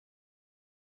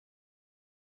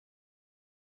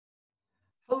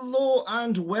Hello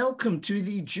and welcome to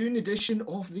the June edition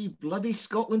of the Bloody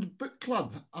Scotland Book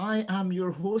Club. I am your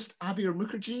host, Abir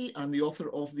Mukherjee. I'm the author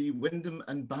of the Wyndham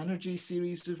and Banerjee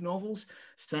series of novels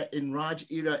set in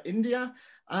Raj-era India.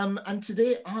 And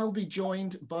today I'll be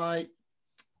joined by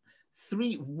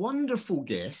three wonderful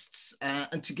guests,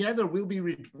 and together we'll be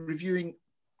reviewing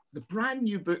the brand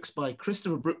new books by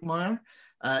Christopher Brookmyre,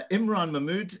 Imran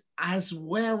Mahmood, as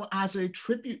well as a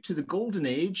tribute to the Golden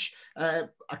Age,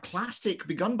 a classic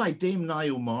begun by Dame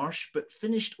Ngaio Marsh, but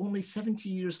finished only 70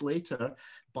 years later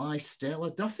by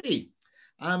Stella Duffy.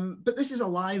 But this is a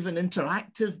live and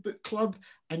interactive book club,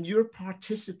 and your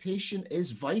participation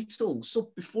is vital.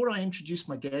 So before I introduce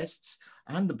my guests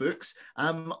and the books,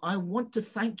 I want to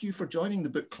thank you for joining the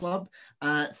book club.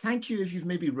 Thank you if you've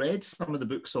maybe read some of the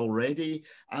books already,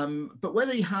 but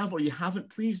whether you have or you haven't,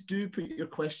 please do put your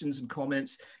questions and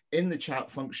comments in the chat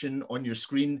function on your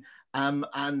screen,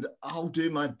 and I'll do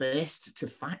my best to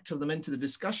factor them into the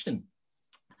discussion.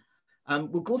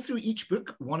 We'll go through each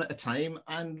book one at a time,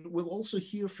 and we'll also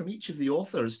hear from each of the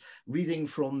authors reading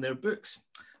from their books.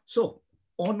 So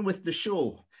on with the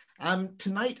show.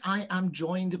 Tonight I am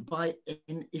joined by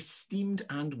an esteemed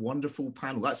and wonderful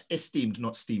panel. That's esteemed,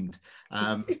 not steamed.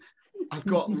 I've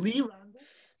got Lee Randall.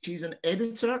 She's an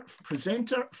editor,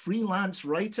 presenter, freelance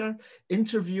writer,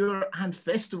 interviewer, and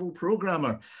festival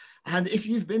programmer. And if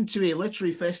you've been to a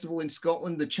literary festival in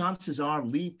Scotland, the chances are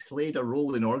Lee played a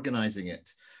role in organising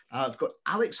it. I've got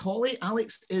Alex Hawley.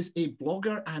 Alex is a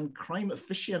blogger and crime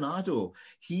aficionado.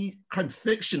 Crime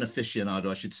fiction aficionado,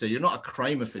 I should say. You're not a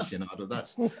crime aficionado,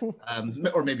 that's,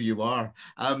 or maybe you are.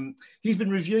 He's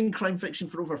been reviewing crime fiction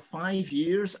for over 5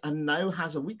 years and now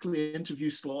has a weekly interview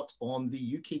slot on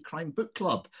the UK Crime Book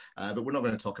Club. But we're not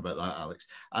going to talk about that, Alex.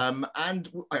 And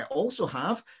I also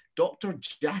have Dr.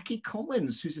 Jacky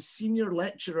Collins, who's a senior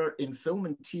lecturer in film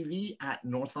and TV at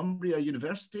Northumbria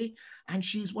University, and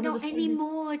she's one of the... Not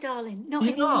anymore, darling. Not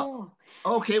anymore.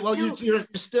 Okay, well, no. you're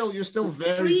still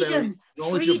very, very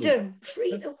knowledgeable.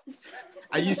 Freedom.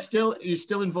 Are you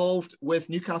still involved with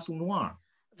Newcastle Noir?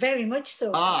 Very much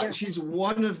so. Yeah. She's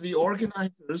one of the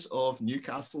organisers of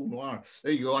Newcastle Noir.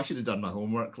 There you go. I should have done my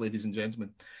homework, ladies and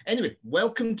gentlemen. Anyway,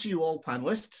 welcome to you all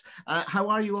panelists. How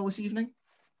are you all this evening?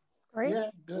 Great. Yeah,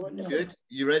 good. Good.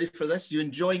 You ready for this? You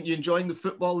enjoying the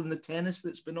football and the tennis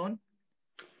that's been on?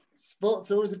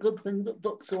 Sports are always a good thing, but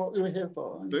books are what we're here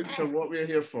for. Books are what we're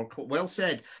here for. Well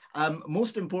said.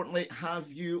 Most importantly,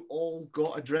 have you all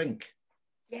got a drink?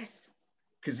 Yes.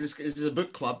 Because this is a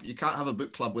book club. You can't have a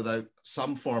book club without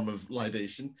some form of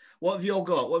libation. What have you all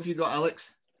got? What have you got,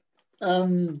 Alex?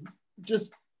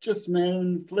 Just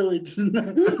main fluids.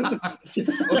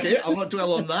 Okay, I'll not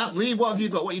dwell on that. Lee, what have you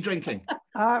got? What are you drinking?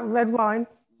 Red wine.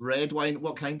 Red wine.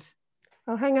 What kind?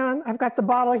 Oh, hang on. I've got the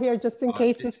bottle here just in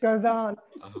case this goes on.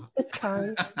 This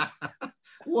kind.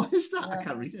 What is that? I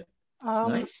can't read it. It's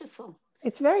nice.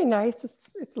 It's very nice.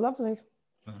 It's lovely.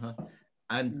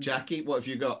 And Jacky, what have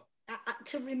you got?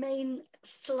 To remain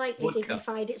slightly Vodka.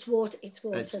 Dignified, it's water. It's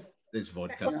water. It's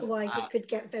vodka. Otherwise, it could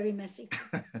get very messy.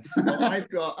 Well,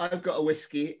 I've got a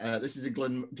whiskey. This is a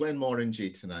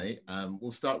Glenmorangie tonight.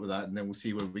 We'll start with that, and then we'll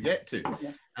see where we get to.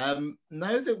 Yeah.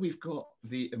 Now that we've got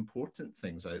the important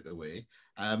things out of the way,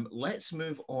 let's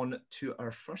move on to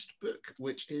our first book,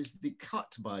 which is The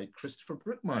Cut by Christopher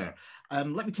Brookmyre.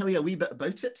 Let me tell you a wee bit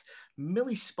about it.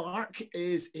 Millie Spark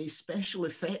is a special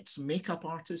effects makeup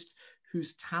artist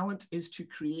whose talent is to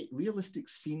create realistic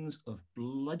scenes of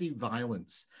bloody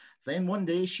violence. Then one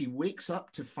day she wakes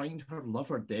up to find her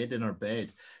lover dead in her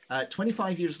bed.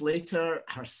 25 years later,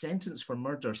 her sentence for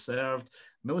murder served,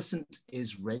 Millicent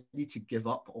is ready to give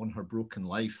up on her broken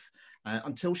life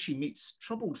until she meets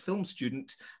troubled film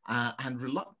student and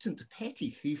reluctant petty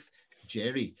thief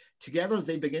Jerry. Together,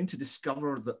 they begin to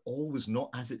discover that all was not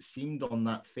as it seemed on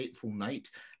that fateful night,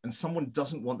 and someone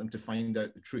doesn't want them to find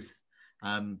out the truth.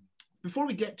 Before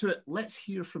we get to it, let's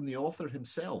hear from the author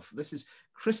himself. This is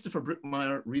Christopher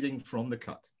Brookmyre reading from The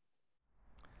Cut.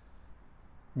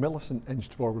 Millicent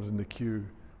inched forward in the queue,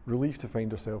 relieved to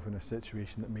find herself in a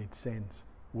situation that made sense,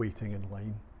 waiting in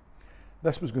line.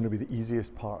 This was going to be the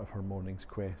easiest part of her morning's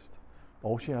quest.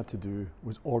 All she had to do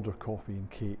was order coffee and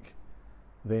cake.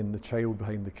 Then the child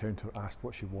behind the counter asked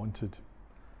what she wanted.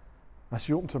 As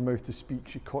she opened her mouth to speak,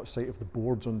 she caught sight of the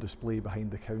boards on display behind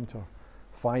the counter.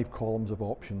 5 columns of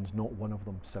options, not one of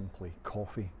them simply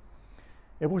coffee.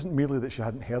 It wasn't merely that she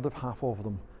hadn't heard of half of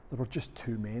them, there were just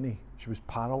too many. She was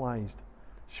paralysed.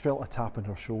 She felt a tap on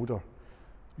her shoulder.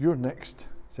 "You're next,"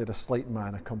 said a slight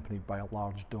man accompanied by a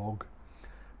large dog.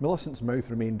 Millicent's mouth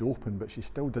remained open, but she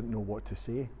still didn't know what to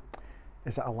say.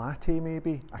 "Is it a latte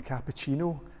maybe? A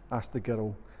cappuccino?" asked the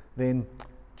girl. Then,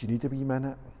 Do you need a wee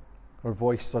minute? Her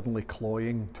voice suddenly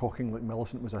cloying, talking like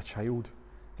Millicent was a child.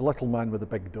 The little man with the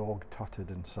big dog tutted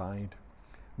and sighed.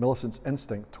 Millicent's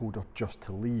instinct told her just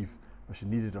to leave, but she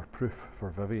needed her proof for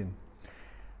Vivian.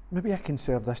 Maybe I can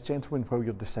serve this gentleman while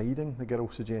you're deciding, the girl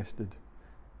suggested.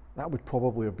 That would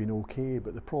probably have been okay,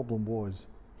 but the problem was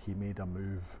he made a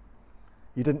move.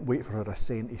 He didn't wait for her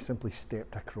assent, he simply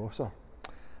stepped across her.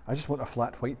 I just want a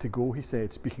flat white to go, he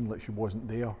said, speaking like she wasn't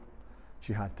there.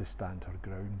 She had to stand her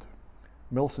ground.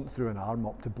 Millicent threw an arm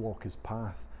up to block his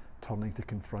path, turning to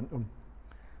confront him.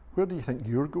 Where do you think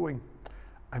you're going?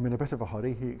 I'm in a bit of a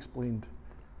hurry, he explained.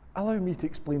 Allow me to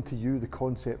explain to you the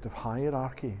concept of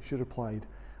hierarchy, she replied.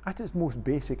 At its most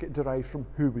basic, it derives from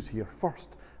who was here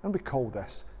first, and we call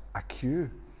this a queue.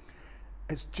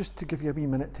 It's just to give you a wee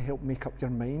minute to help make up your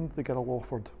mind, the girl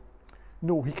offered.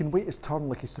 No, he can wait his turn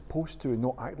like he's supposed to and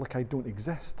not act like I don't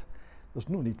exist. There's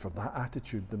no need for that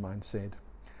attitude, the man said.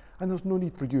 And there's no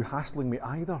need for you hassling me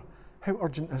either. How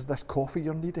urgent is this coffee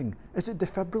you're needing? Is it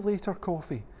defibrillator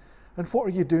coffee? And what are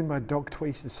you doing with a dog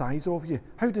twice the size of you?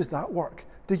 How does that work?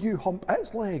 Do you hump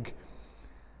its leg?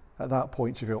 At that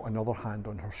point, she felt another hand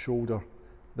on her shoulder.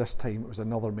 This time it was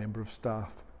another member of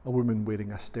staff, a woman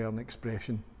wearing a stern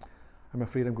expression. I'm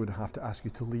afraid I'm going to have to ask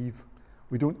you to leave.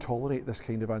 We don't tolerate this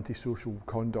kind of antisocial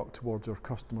conduct towards our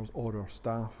customers or our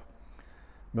staff.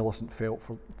 Millicent felt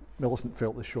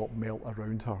the shop melt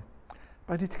around her.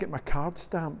 But I need to get my card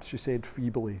stamped, she said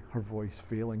feebly, her voice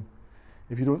failing.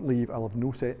 If you don't leave, I'll have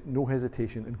no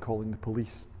hesitation in calling the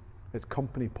police. It's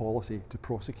company policy to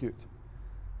prosecute.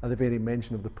 At the very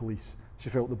mention of the police, she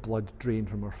felt the blood drain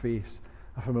from her face,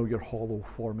 a familiar hollow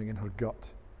forming in her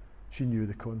gut. She knew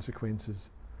the consequences.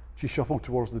 She shuffled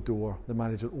towards the door, the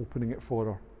manager opening it for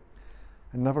her.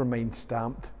 And never mind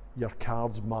stamped, your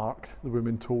card's marked, the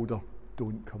woman told her.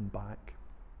 Don't come back.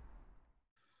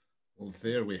 Well,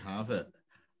 there we have it.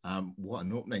 What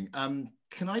an opening.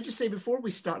 Can I just say, before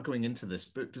we start going into this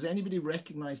book, does anybody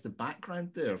recognise the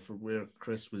background there for where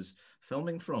Chris was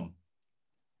filming from?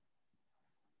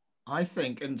 I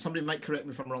think, and somebody might correct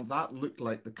me if I'm wrong, that looked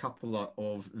like the cupola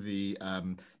of the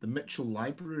Mitchell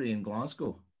Library in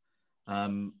Glasgow.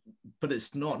 But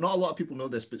it's not. Not a lot of people know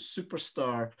this, but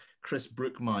superstar Chris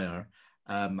Brookmyre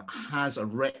has a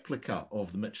replica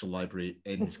of the Mitchell Library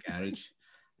in his garage.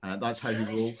 That's how he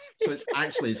rolls. So it's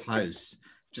actually his house.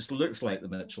 Just looks like the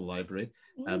Mitchell Library.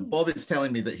 Bob is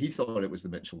telling me that he thought it was the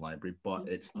Mitchell Library, but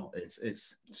it's not.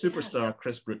 It's superstar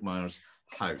Chris Brookmyre's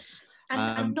house.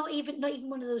 And not even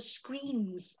one of those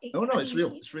screens. No, it's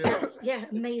real. It's real. Yeah,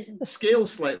 amazing. The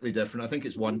scale's slightly different. I think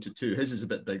it's 1:2. His is a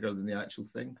bit bigger than the actual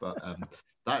thing, but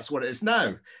that's what it is.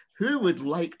 Now, who would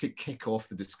like to kick off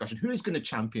the discussion? Who is going to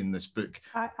champion this book?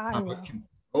 I will.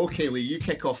 Okay, Lee, you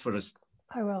kick off for us.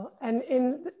 I will. And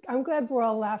I'm glad we're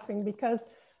all laughing, because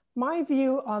my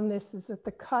view on this is that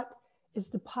The Cut is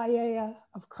the paella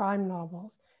of crime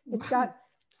novels. It's got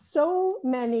so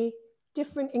many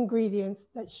different ingredients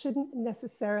that shouldn't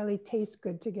necessarily taste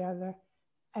good together,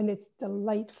 and it's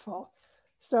delightful.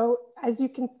 So as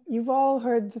you've all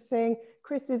heard the thing,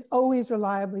 Chris is always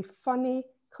reliably funny,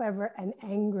 clever, and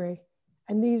angry.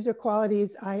 And these are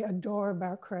qualities I adore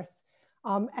about Chris.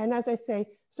 And as I say,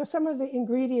 so some of the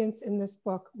ingredients in this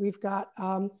book, we've got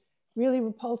really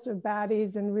repulsive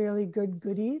baddies and really good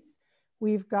goodies.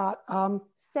 We've got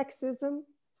sexism,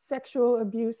 sexual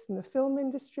abuse in the film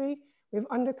industry. We have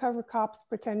undercover cops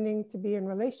pretending to be in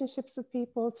relationships with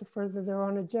people to further their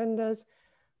own agendas.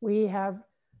 We have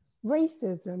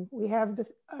racism. We have this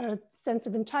sense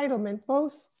of entitlement,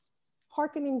 both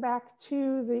hearkening back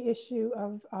to the issue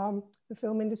of the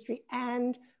film industry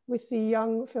and with the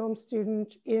young film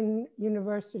student in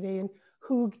university and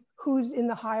who's in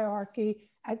the hierarchy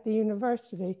at the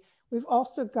university. We've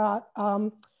also got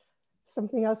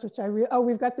something else which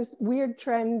we've got this weird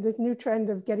trend, this new trend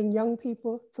of getting young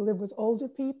people to live with older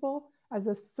people as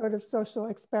a sort of social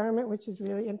experiment, which is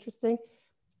really interesting.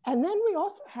 And then we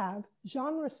also have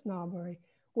genre snobbery,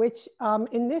 which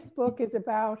in this book is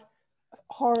about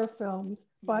horror films,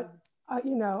 but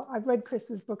I've read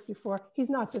Chris's books before. He's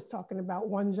not just talking about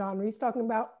one genre, he's talking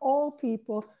about all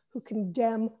people who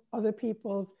condemn other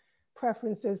people's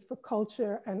preferences for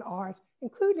culture and art,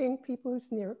 including people who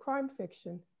sneer at crime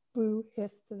fiction. Boo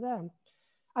hiss to them.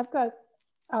 I've got,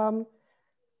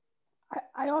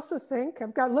 I also think,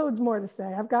 I've got loads more to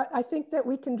say. I think that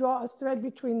we can draw a thread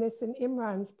between this and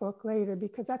Imran's book later,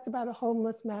 because that's about a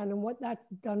homeless man and what that's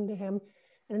done to him.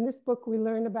 And in this book, we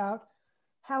learn about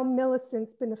how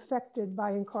Millicent's been affected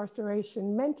by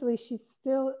incarceration. Mentally, she's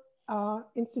still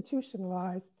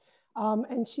institutionalized.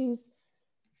 And she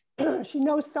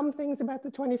knows some things about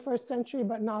the 21st century,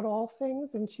 but not all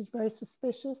things. And she's very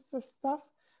suspicious of stuff.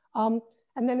 And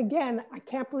then again, I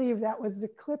can't believe that was the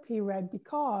clip he read,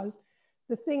 because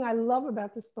the thing I love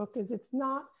about this book is it's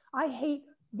not, I hate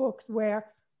books where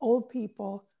old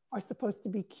people are supposed to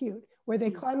be cute, where they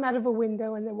climb out of a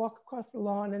window and they walk across the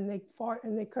lawn and they fart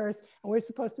and they curse. And we're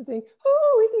supposed to think,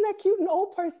 oh, isn't that cute? An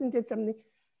old person did something.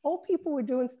 Old people were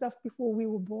doing stuff before we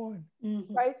were born,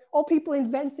 right? Old people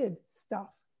invented stuff.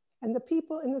 And the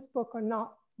people in this book are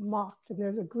not mocked. And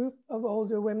there's a group of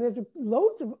older women, there's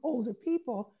loads of older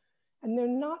people, and they're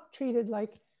not treated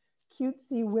like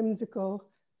cutesy, whimsical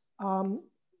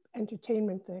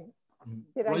entertainment things.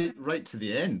 Right to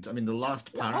the end. I mean, the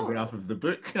last paragraph of the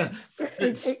book,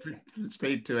 it's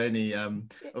paid to any of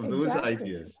those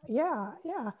ideas. Yeah.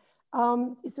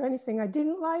 Is there anything I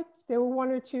didn't like? There were one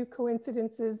or two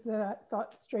coincidences that I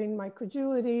thought strained my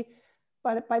credulity.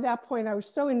 But by that point, I was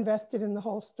so invested in the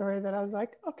whole story that I was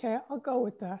like, okay, I'll go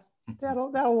with that.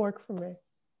 That'll work for me.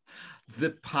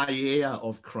 The paella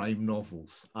of crime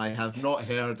novels. I have not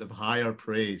heard of higher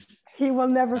praise. He will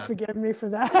never forgive me for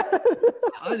that.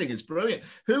 I think it's brilliant.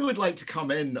 Who would like to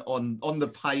come in on the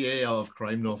paella of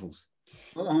crime novels?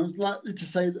 Well, I was likely to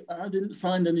say that I didn't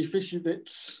find any fishy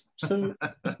bits. So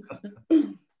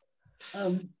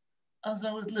as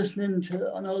I was listening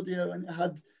to an audio and it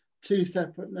had two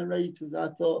separate narrators, I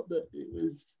thought that it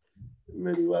was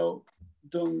really well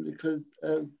done because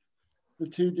of the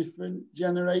two different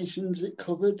generations it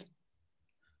covered.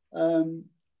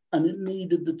 And it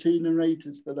needed the two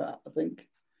narrators for that, I think,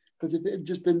 because if it had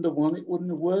just been the one, it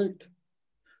wouldn't have worked.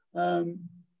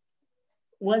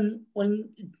 When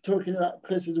talking about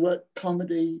Chris's work,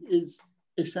 comedy is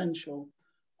essential,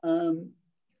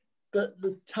 but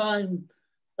the time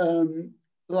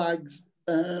lags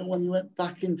when you went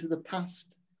back into the past,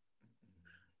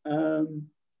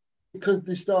 because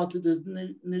they started as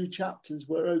new chapters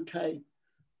were okay,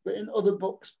 but in other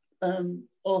books,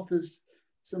 authors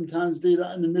sometimes do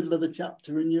that in the middle of a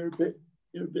chapter, and you're a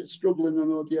bit struggling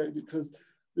on audio because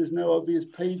there's no obvious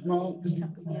page marks.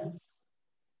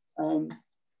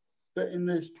 But in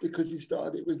this, because you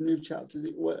started it with new chapters,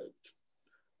 it worked.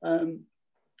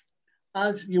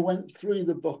 As you went through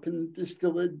the book and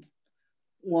discovered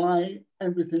why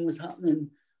everything was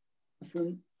happening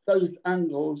from both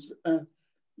angles,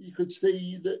 you could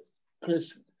see that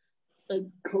Chris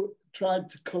had tried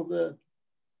to cover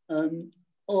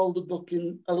all the book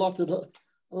in a lot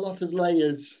of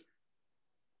layers,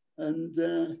 and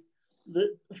the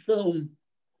film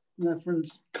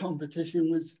reference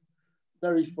competition was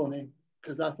very funny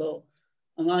because I thought,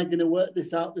 am I going to work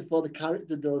this out before the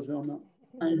character does or not?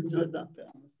 I enjoyed that bit.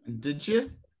 And did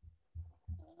you?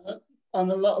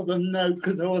 On a lot of them, no,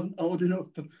 because I wasn't old enough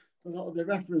for a lot of the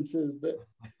references. But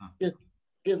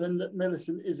given that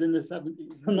Millicent is in the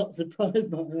 70s, I'm not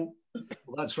surprised by that.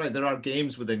 Well, that's right. There are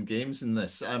games within games in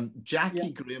this.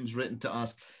 Jacky Graham's written to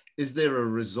ask, is there a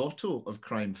risotto of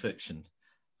crime fiction?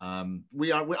 I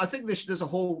think there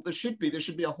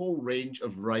should be a whole range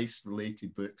of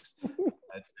rice-related books to do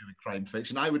with crime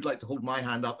fiction. I would like to hold my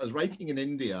hand up as writing in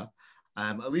India.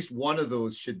 At least one of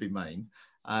those should be mine.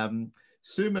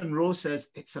 Sue Monroe says,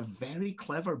 it's a very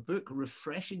clever book,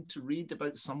 refreshing to read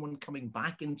about someone coming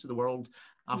back into the world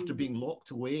after being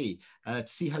locked away, to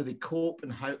see how they cope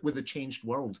and how with a changed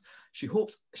world. She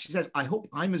says, I hope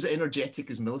I'm as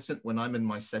energetic as Millicent when I'm in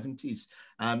my 70s.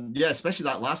 Especially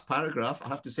that last paragraph, I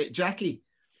have to say. Jacky,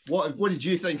 what did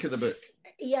you think of the book?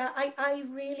 Yeah, I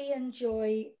really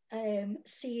enjoy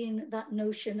seeing that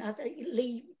notion.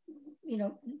 Lee,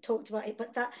 talked about it,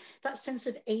 but that sense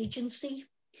of agency,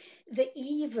 that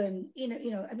even,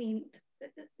 I mean,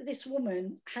 this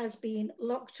woman has been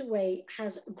locked away,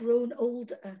 has grown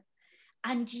older,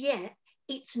 and yet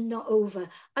it's not over.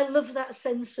 I love that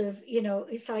sense of,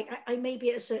 it's like, I may be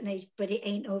at a certain age, but it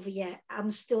ain't over yet.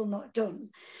 I'm still not done.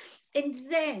 And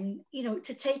then,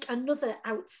 to take another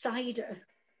outsider,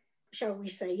 shall we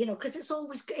say, because it's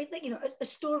always, a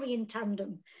story in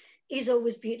tandem is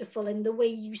always beautiful, and the way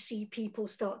you see people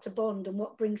start to bond and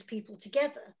what brings people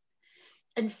together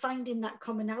and finding that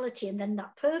commonality and then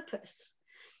that purpose.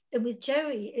 And with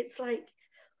Jerry, it's like,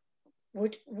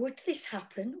 would this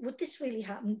happen? Would this really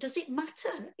happen? Does it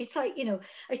matter? It's like,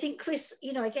 I think Chris,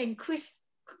 again,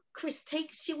 Chris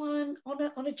takes you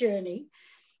on a journey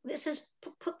that says,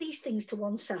 put these things to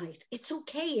one side. It's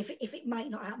okay if it might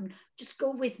not happen. Just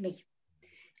go with me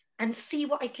and see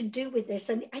what I can do with this.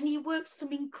 And he works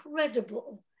some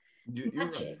incredible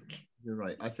magic. You're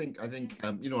right. I think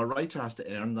a writer has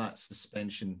to earn that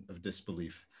suspension of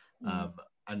disbelief,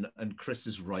 and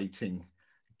Chris's writing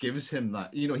gives him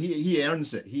that. He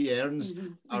earns it. He earns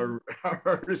our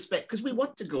respect because we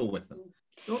want to go with him.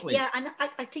 don't we? Yeah, and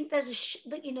I think there's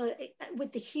you know,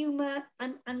 with the humour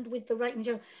and with the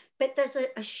writing, but there's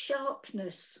a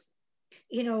sharpness.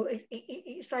 You know,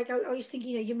 it's like I was thinking,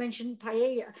 you know, you mentioned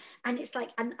paella, and it's like,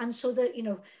 and so the, you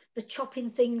know, the chopping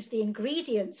things, the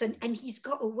ingredients, and he's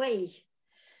got a way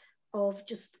of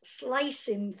just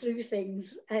slicing through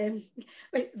things.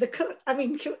 The cut, I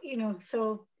mean, you know,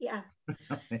 so yeah.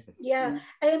 Yeah.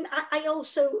 I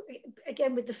also,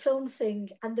 again, with the film thing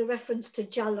and the reference to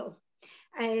Giallo,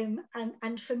 and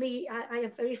for me, I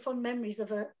have very fond memories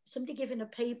of somebody giving a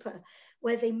paper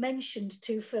where they mentioned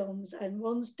two films, and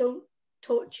one's Don't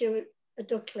Torture a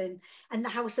Duckling and The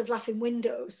House of Laughing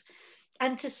Windows,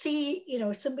 and to see, you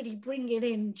know, somebody bringing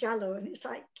in Giallo, and it's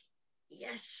like,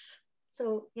 yes.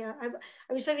 So yeah,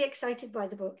 I was very excited by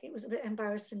the book. It was a bit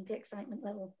embarrassing, the excitement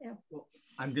level. Yeah. Well,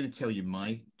 I'm going to tell you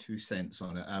my 2 cents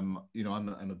on it. You know,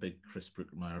 I'm a big Chris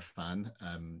Brookmyre fan.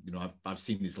 You know, I've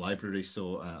seen his library,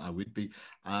 so I would be.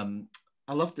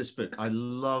 I love this book. I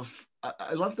love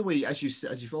the way, as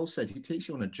you've all said, he takes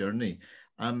you on a journey.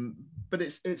 But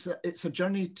it's a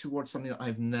journey towards something that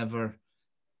I've never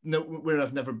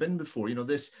been before. You know,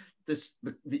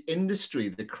 the industry,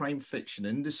 the crime fiction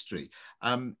industry.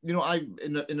 You know, I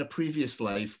in a previous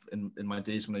life, in my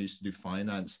days when I used to do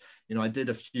finance, you know, I did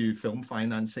a few film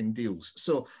financing deals.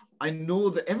 So I know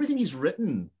that everything he's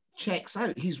written checks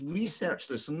out. He's researched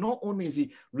this. So not only has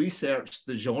he researched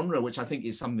the genre, which I think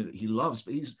is something that he loves,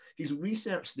 but he's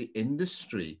researched the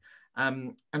industry.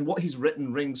 And what he's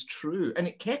written rings true, and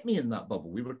it kept me in that bubble.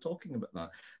 We were talking about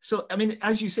that. So I mean,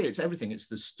 as you say, it's everything. It's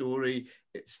the story.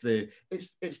 It's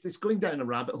this going down a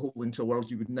rabbit hole into a world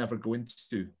you would never go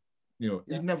into. You know,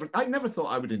 yeah. I never thought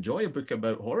I would enjoy a book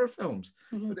about horror films,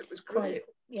 but it was great.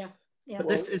 Yeah. Yeah. But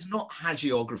this is not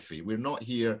hagiography. We're not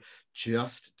here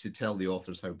just to tell the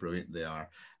authors how brilliant they are.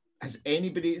 Is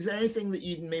there anything that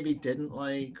you maybe didn't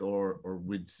like, or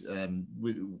would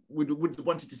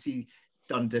wanted to see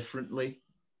done differently?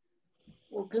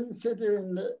 Well,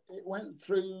 considering that it went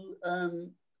through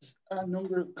a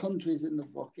number of countries in the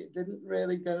book, it didn't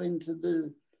really go into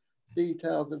the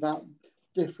details about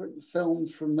different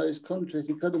films from those countries.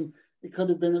 It could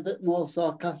have been a bit more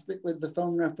sarcastic with the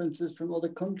film references from other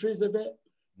countries a bit,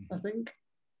 I think.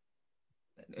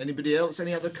 Anybody else?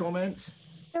 Any other comments?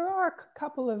 There are a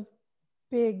couple of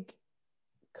big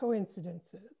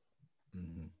coincidences.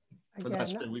 Mm-hmm. Again,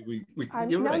 that's good.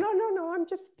 You're right. No, I'm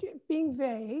just being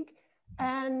vague.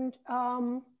 And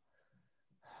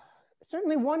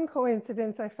certainly one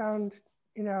coincidence I found,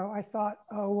 you know, I thought,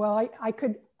 oh, well,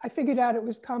 I figured out it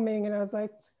was coming, and I was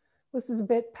like, this is a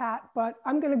bit pat, but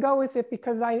I'm going to go with it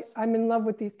because I'm in love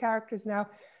with these characters now.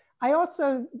 I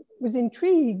also was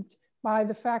intrigued by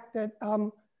the fact that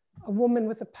a woman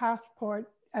with a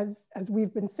passport, as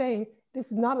we've been saying, this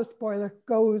is not a spoiler,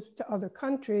 goes to other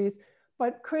countries.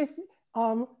 But Chris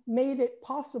made it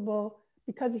possible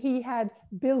because he had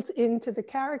built into the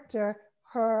character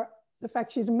the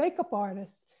fact she's a makeup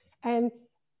artist. And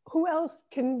who else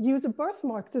can use a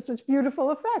birthmark to such beautiful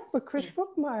effect but Chris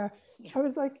Brookmyre? Yeah. I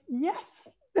was like, yes,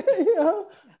 you know,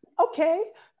 okay.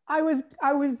 I was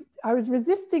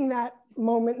resisting that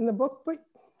moment in the book, but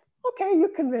okay, you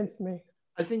convinced me.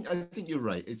 I think you're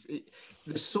right.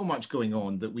 There's so much going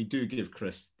on that we do give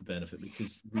Chris the benefit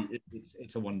because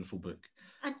it's a wonderful book.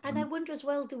 And I wonder as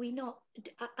well, do we not?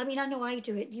 I mean, I know I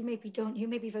do it. You maybe don't. You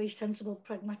may be very sensible,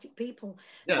 pragmatic people.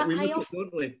 Yeah, but we look at,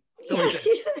 don't we?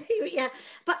 Yeah,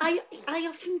 but I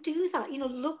often do that. You know,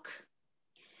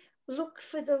 look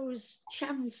for those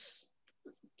chance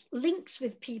links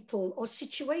with people or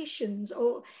situations,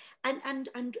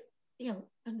 and you know,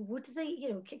 and would they, you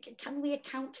know, can we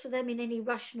account for them in any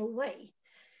rational way?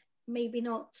 Maybe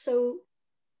not. So,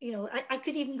 you know, I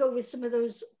could even go with some of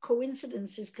those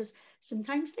coincidences because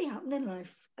sometimes they happen in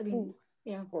life. I mean,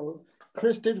 yeah. Well,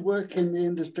 Chris did work in the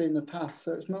industry in the past,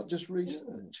 so it's not just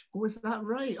research. Oh, is that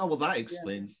right? Oh, well, that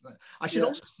explains that. I should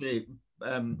also say,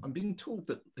 I'm being told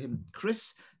that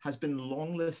Chris has been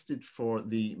longlisted for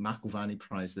the McIlvanney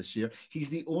Prize this year. He's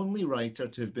the only writer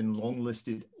to have been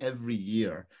longlisted every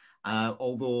year.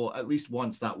 Although at least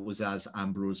once that was as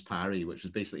Ambrose Parry, which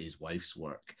was basically his wife's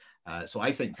work. So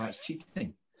I think that's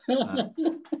cheating.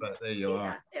 But there you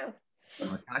are. Yeah.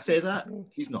 Can I say that?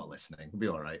 He's not listening. We'll be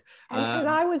all right. And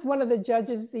I was one of the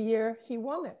judges the year he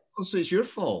won it. Oh, so it's your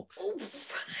fault.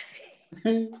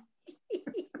 I'm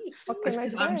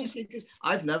just saying because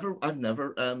I've never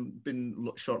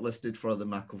been shortlisted for the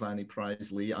McIlvanney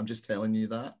Prize, Lee. I'm just telling you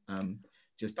that. I'm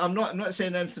not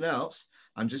saying anything else.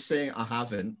 I'm just saying I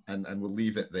haven't, and we'll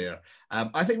leave it there.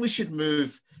 I think we should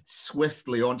move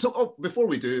swiftly on. So, before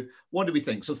we do, what do we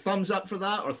think? So, thumbs up for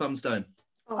that or thumbs down?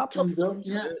 Oh, thumbs up.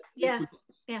 Yeah.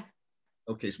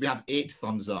 Okay, so we have 8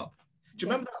 thumbs up. Do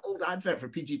you remember that old advert for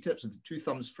PG Tips with 2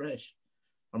 thumbs fresh?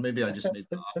 Or maybe I just made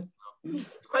that up.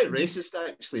 It's quite racist,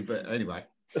 actually, but anyway.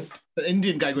 The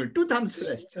Indian guy going, 2 thumbs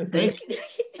fresh. Hey.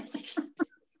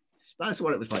 That's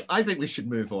what it was like. I think we should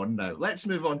move on now. Let's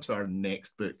move on to our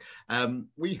next book.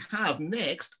 We have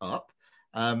next up,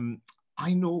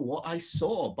 I Know What I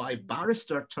Saw by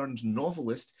barrister turned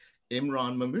novelist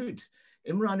Imran Mahmood.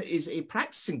 Imran is a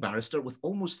practicing barrister with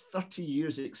almost 30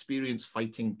 years experience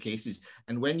fighting cases.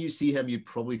 And when you see him, you'd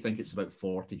probably think it's about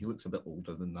 40. He looks a bit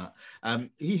older than that.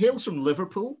 He hails from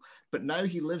Liverpool, but now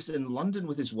he lives in London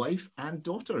with his wife and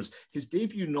daughters. His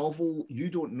debut novel, You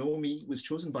Don't Know Me, was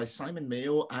chosen by Simon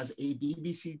Mayo as a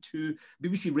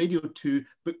BBC Radio 2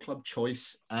 Book Club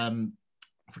choice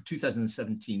for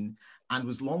 2017 and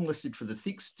was longlisted for the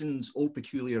Theakston's Old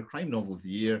Peculier Crime Novel of the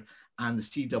Year and the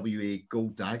CWA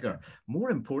Gold Dagger.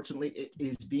 More importantly, it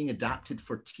is being adapted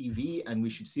for TV and we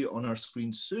should see it on our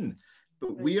screen soon.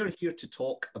 But we are here to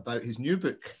talk about his new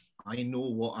book, I Know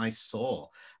What I Saw.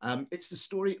 It's the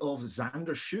story of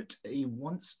Xander Shute, a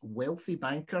once wealthy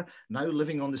banker, now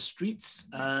living on the streets.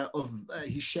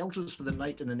 He shelters for the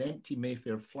night in an empty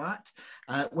Mayfair flat.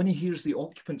 When he hears the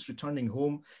occupants returning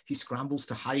home, he scrambles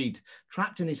to hide.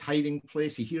 Trapped in his hiding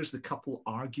place, he hears the couple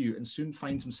argue and soon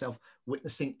finds himself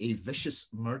witnessing a vicious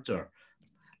murder.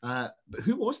 But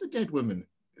who was the dead woman?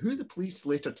 Who the police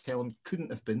later tell him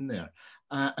couldn't have been there?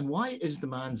 And why is the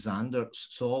man Xander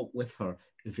saw with her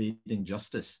evading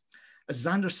justice? As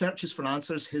Xander searches for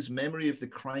answers, his memory of the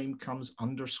crime comes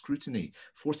under scrutiny,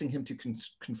 forcing him to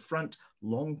confront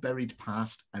long-buried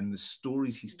past and the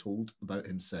stories he's told about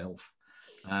himself.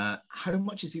 How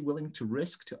much is he willing to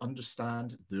risk to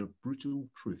understand the brutal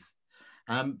truth?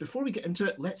 Before we get into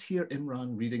it, let's hear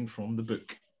Imran reading from the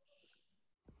book.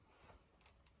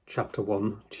 Chapter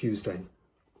 1, Tuesday.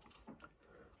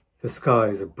 The sky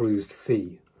is a bruised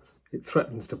sea. It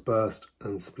threatens to burst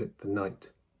and split the night.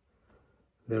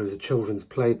 There is a children's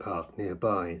play park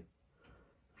nearby.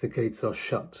 The gates are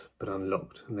shut but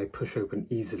unlocked, and they push open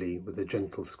easily with a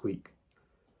gentle squeak.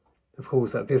 Of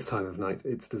course, at this time of night,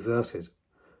 it's deserted,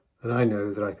 and I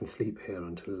know that I can sleep here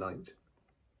until light.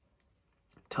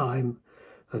 Time,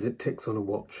 as it ticks on a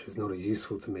watch, is not as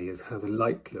useful to me as how the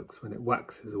light looks when it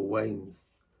waxes or wanes.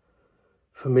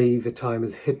 For me, the time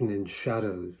is hidden in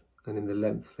shadows and in the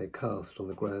lengths they cast on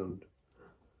the ground.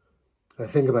 I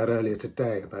think about earlier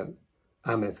today, about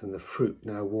Amit and the fruit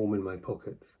now warm in my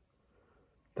pockets.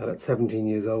 That at 17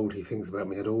 years old he thinks about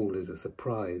me at all is a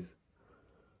surprise.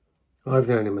 I've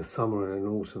known him a summer and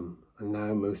an autumn, and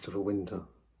now most of a winter,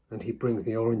 and he brings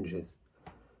me oranges,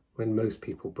 when most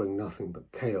people bring nothing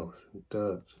but chaos and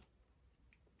dirt.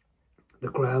 The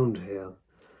ground here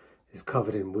is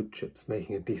covered in wood chips,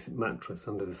 making a decent mattress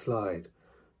under the slide,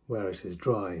 where it is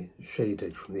dry,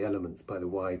 shaded from the elements by the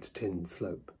wide tin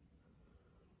slope.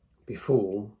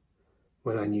 Before,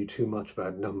 when I knew too much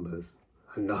about numbers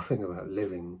and nothing about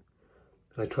living,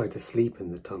 I tried to sleep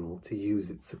in the tunnel to use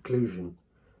its seclusion,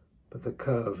 but the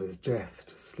curve is death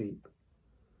to sleep.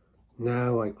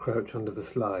 Now I crouch under the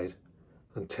slide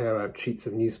and tear out sheets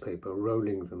of newspaper,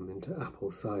 rolling them into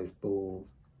apple-sized balls.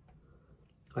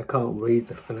 I can't read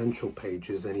the financial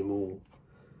pages anymore,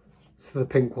 so the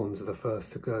pink ones are the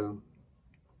first to go.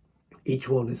 Each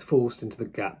one is forced into the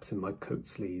gaps in my coat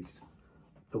sleeves,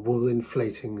 the wool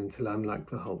inflating until I'm like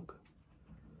the Hulk.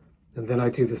 And then I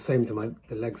do the same to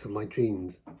the legs of my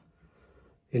jeans.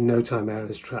 In no time, air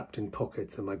is trapped in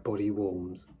pockets and my body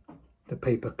warms. The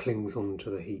paper clings on to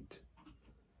the heat.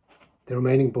 The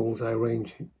remaining balls I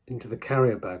arrange into the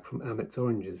carrier bag from Amit's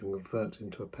oranges and convert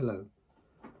into a pillow.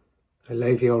 I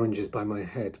lay the oranges by my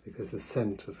head because the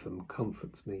scent of them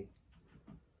comforts me.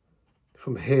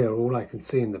 From here, all I can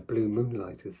see in the blue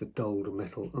moonlight is the dulled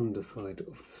metal underside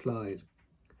of the slide.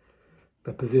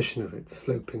 The position of it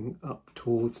sloping up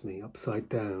towards me, upside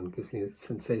down, gives me a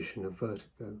sensation of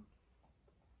vertigo.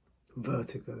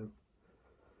 Vertigo.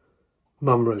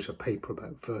 Mum wrote a paper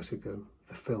about Vertigo,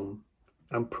 the film,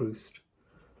 and Proust,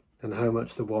 and how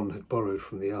much the one had borrowed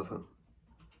from the other.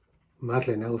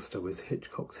 Madeleine Elster was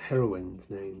Hitchcock's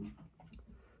heroine's name.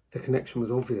 The connection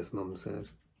was obvious, Mum said.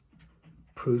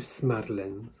 Proust's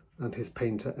Madeleine's and his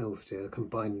painter Elster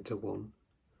combined into one.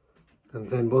 And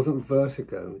then wasn't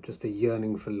Vertigo just a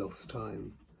yearning for lost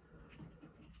time?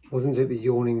 Wasn't it the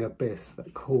yawning abyss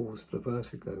that caused the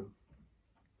vertigo?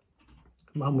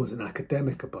 Mum was an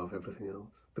academic above everything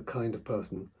else, the kind of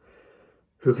person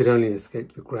who could only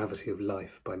escape the gravity of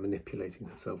life by manipulating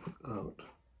herself with art.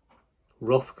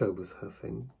 Rothko was her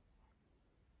thing.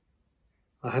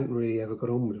 I hadn't really ever got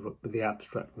on with the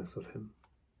abstractness of him.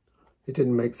 It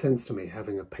didn't make sense to me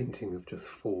having a painting of just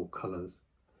 4 colours.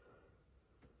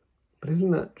 But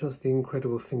isn't that just the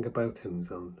incredible thing about him,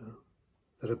 Xander?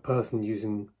 That a person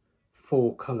using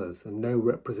 4 colours and no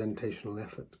representational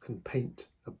effort can paint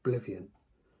oblivion.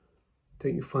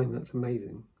 Don't you find that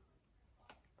amazing?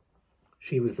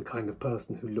 She was the kind of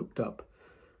person who looked up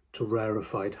to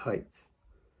rarefied heights,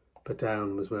 but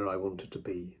down was where I wanted to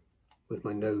be, with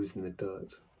my nose in the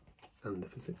dirt and the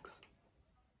physics.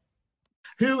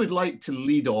 Who would like to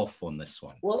lead off on this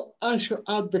one? Well, I shall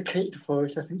advocate for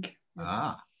it, I think.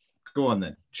 Ah, go on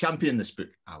then. Champion this book,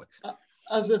 Alex.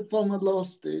 As a former law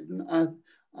student,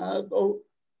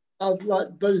 I've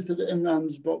liked both of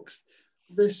Imran's books.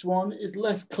 This one is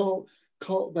less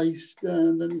court-based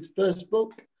than his first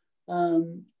book,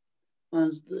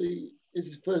 as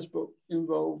his first book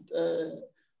involved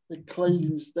the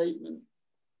closing statement.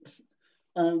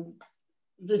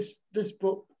 This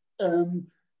book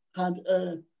had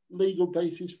a legal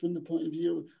basis from the point of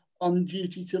view of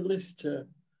on-duty solicitor.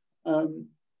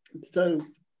 So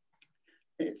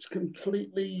it's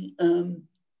completely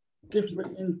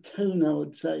different in tone, I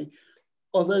would say.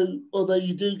 Although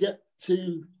you do get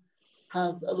to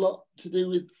have a lot to do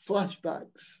with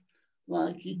flashbacks,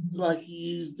 like he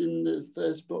used in the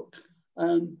first book.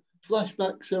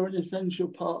 Flashbacks are an essential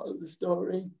part of the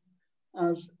story,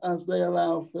 as they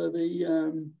allow for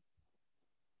the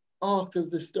arc of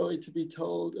the story to be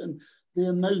told and the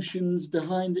emotions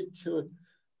behind it to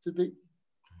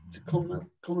come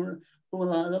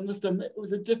alive. I must admit, it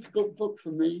was a difficult book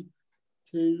for me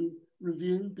to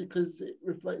review because it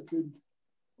reflected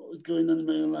what was going on in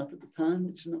my own life at the time,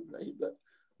 which is not great. But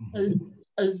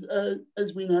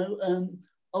as we know,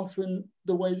 often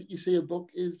the way that you see a book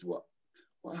is what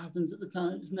happens at the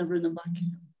time. It's never in a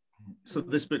vacuum. So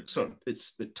this book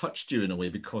it touched you in a way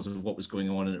because of what was going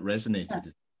on, and it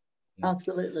resonated. Yeah.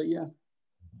 Absolutely, yeah.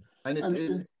 And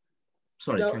it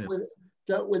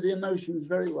dealt with the emotions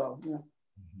very well. Yeah,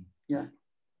 yeah.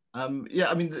 Yeah,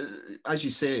 I mean, as you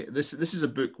say, this is a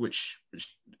book which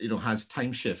has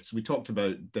time shifts. We talked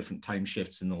about different time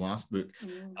shifts in the last book.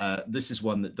 This is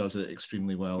one that does it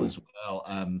extremely well as well.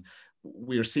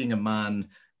 We are seeing a man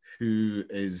who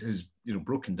has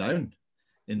broken down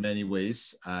in many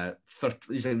ways.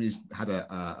 He's had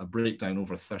a breakdown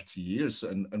over 30 years,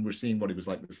 and we're seeing what he was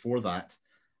like before that,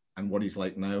 and what he's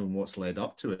like now, and what's led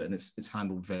up to it, and it's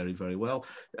handled very, very well.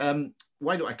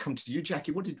 Why don't I come to you,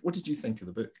 Jackie? What did you think of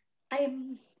the book?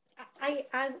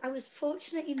 I was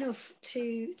fortunate enough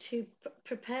to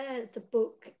prepare the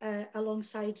book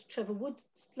alongside Trevor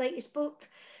Wood's latest book.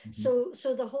 So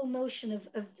the whole notion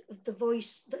of the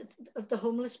voice of the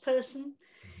homeless person,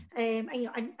 and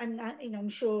I'm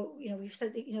sure we've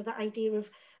said that that idea of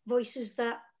voices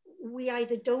that we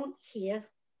either don't hear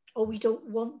or we don't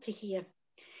want to hear.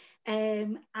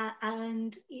 And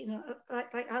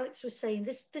like Alex was saying,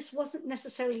 this wasn't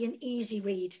necessarily an easy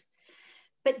read,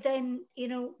 but then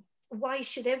why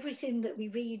should everything that we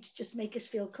read just make us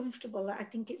feel comfortable? I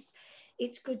think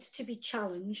it's good to be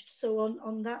challenged. So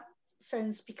on that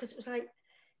sense, because it was like,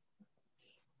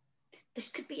 this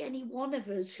could be any one of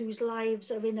us whose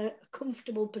lives are in a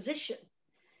comfortable position,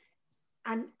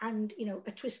 and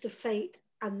a twist of fate,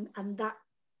 and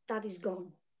that is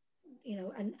gone.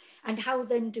 And how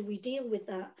then do we deal with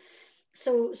that?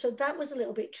 So that was a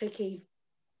little bit tricky.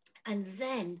 And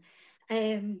then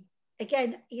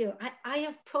again, I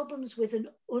have problems with an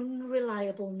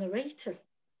unreliable narrator,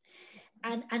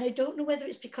 and I don't know whether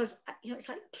it's because it's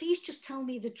like, please just tell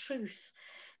me the truth.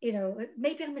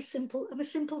 Maybe I'm a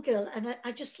simple girl, and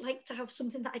I just like to have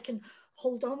something that I can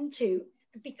hold on to,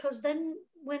 because then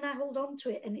when I hold on to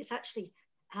it and it's actually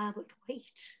but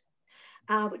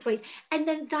wait, and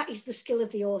then that is the skill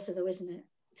of the author, though, isn't it?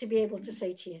 To be able to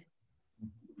say to you,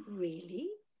 really,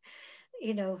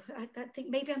 I think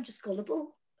maybe I'm just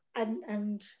gullible,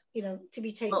 and to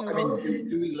be taken along.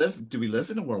 Do we live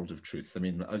in a world of truth? I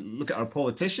mean, look at our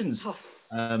politicians.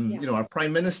 Our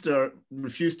prime minister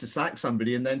refused to sack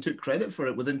somebody and then took credit for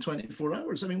it within 24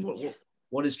 hours. I mean,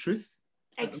 what is truth?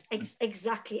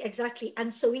 Exactly.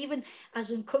 And so even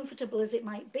as uncomfortable as it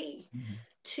might be,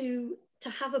 to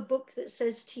have a book that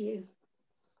says to you,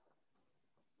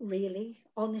 really,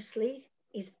 honestly,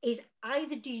 is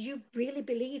either do you really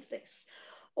believe this,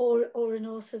 or an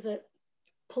author that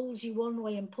pulls you one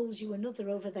way and pulls you another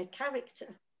over their character.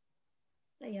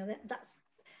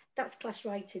 That's class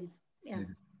writing. Yeah,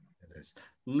 it is.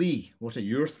 Lee, what are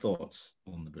your thoughts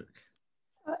on the book?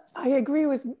 I agree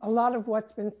with a lot of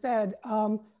what's been said.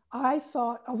 I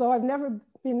thought, although I've never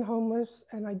been homeless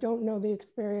and I don't know the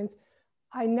experience,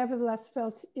 I nevertheless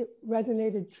felt it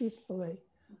resonated truthfully.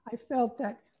 I felt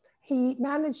that he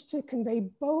managed to convey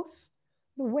both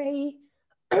the way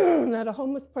that a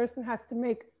homeless person has to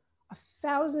make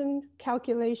 1,000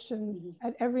 calculations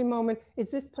at every moment. Is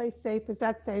this place safe? Is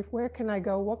that safe? Where can I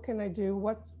go? What can I do?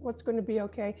 What's going to be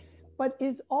okay? But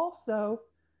is also,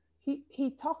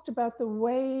 he talked about the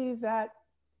way that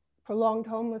prolonged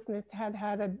homelessness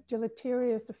had a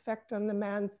deleterious effect on the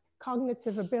man's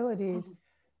cognitive abilities,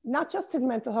 not just his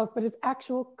mental health, but his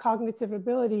actual cognitive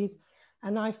abilities.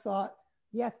 And I thought,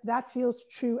 yes, that feels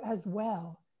true as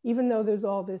well, even though there's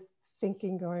all this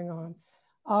thinking going on.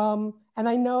 And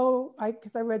I know,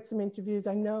 because I read some interviews,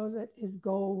 I know that his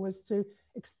goal was to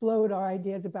explode our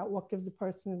ideas about what gives a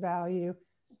person value.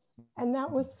 And that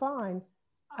was fine.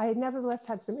 I nevertheless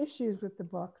had some issues with the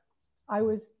book. I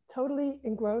was totally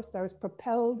engrossed. I was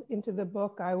propelled into the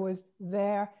book. I was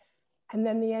there. And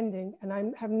then the ending, and I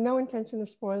have no intention of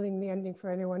spoiling the ending for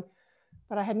anyone,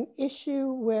 but I had an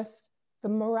issue with the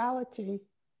morality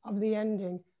of the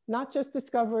ending, not just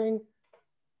discovering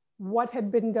what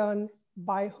had been done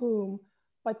by whom,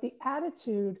 but the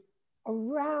attitude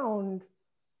around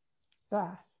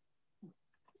that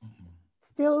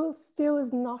still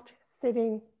is not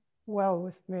sitting well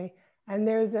with me. And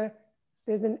there's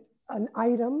an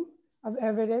item of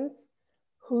evidence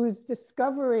whose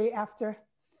discovery after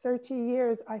 30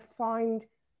 years, I find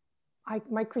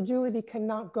my credulity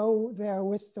cannot go there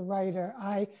with the writer.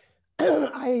 I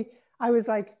was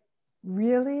like,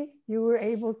 really? You were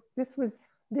able,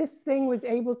 this thing was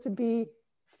able to be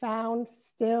found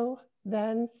still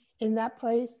then in that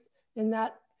place, and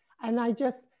I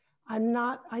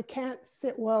can't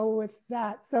sit well with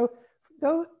that. So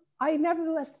though I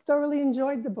nevertheless thoroughly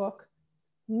enjoyed the book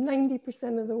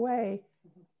 90% of the way,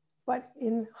 but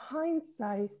in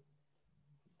hindsight,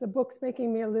 the book's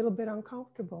making me a little bit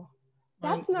uncomfortable.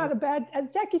 That's not a bad, as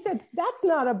Jacky said, that's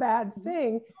not a bad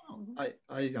thing.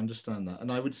 I understand that.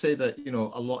 And I would say that, you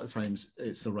know, a lot of times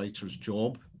it's the writer's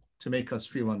job to make us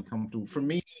feel uncomfortable. For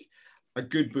me, a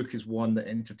good book is one that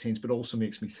entertains, but also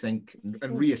makes me think and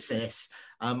reassess.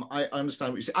 I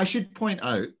understand what you say. I should point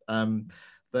out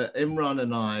that Imran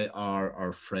and I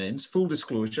are friends. Full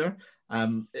disclosure,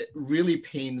 it really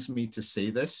pains me to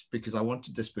say this because I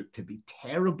wanted this book to be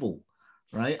terrible.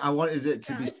 Right? I wanted it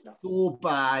to be so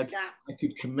bad, I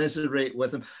could commiserate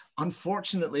with him.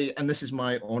 Unfortunately, and this is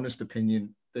my honest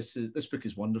opinion, this book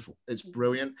is wonderful. It's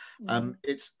brilliant.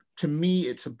 To me,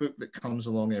 it's a book that comes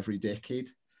along every decade.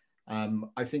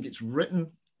 I think it's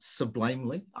written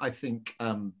sublimely. I think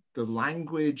the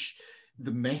language,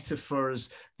 the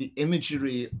metaphors, the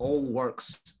imagery all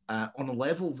works on a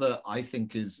level that I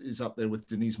think is up there with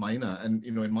Denise Mina. And,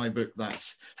 you know, in my book,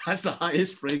 that's the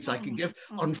highest praise I can give.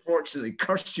 Unfortunately,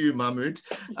 cursed you, Mahmood.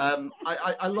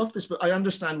 I love this book. I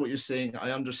understand what you're saying.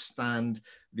 I understand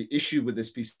the issue with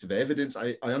this piece of evidence.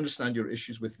 I understand your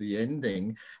issues with the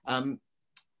ending.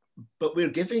 But we're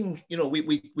giving, you know,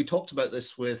 we talked about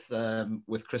this with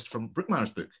Chris from Brookmyre's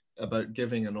book about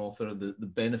giving an author the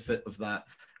benefit of that,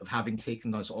 of having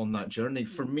taken us on that journey.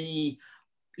 For me,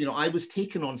 you know, I was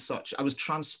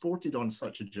transported on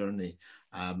such a journey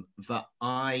that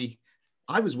I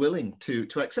was willing to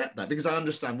accept that because I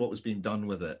understand what was being done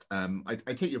with it.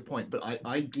 I take your point, but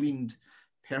I gleaned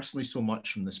personally so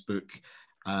much from this book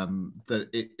that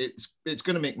it's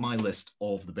going to make my list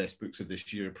of the best books of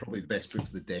this year, probably the best books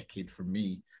of the decade for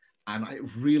me. And it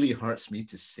really hurts me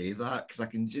to say that because I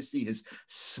can just see his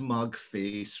smug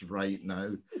face right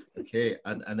now. Okay,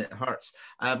 and it hurts.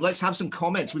 Let's have some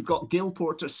comments. We've got Gail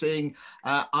Porter saying,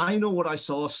 I know what I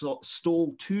saw,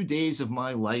 stole 2 days of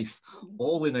my life,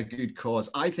 all in a good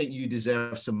cause. I think you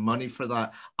deserve some money for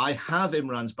that. I have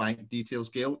Imran's bank details,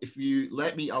 Gail. If you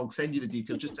let me, I'll send you the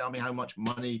details. Just tell me how much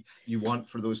money you want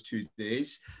for those 2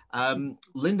 days.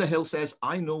 Linda Hill says,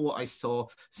 I know what I saw.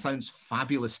 Sounds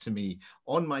fabulous to me.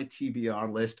 On my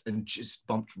TBR list and just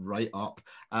bumped right up.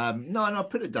 No,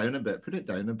 put it down a bit.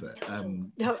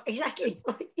 No, exactly.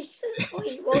 He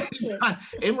watched it.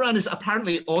 Imran is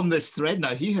apparently on this thread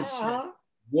now. He has said,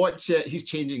 watch it. He's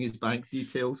changing his bank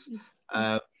details.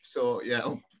 So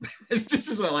yeah, it's just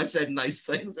as well I said nice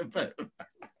things about him.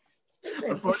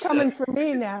 It's coming for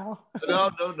me now.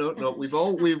 No.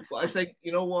 I think,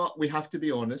 you know what, we have to be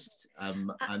honest.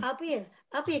 Abir,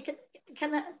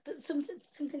 can I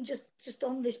something just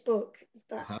on this book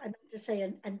that I meant to say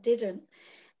and didn't.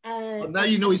 Well, now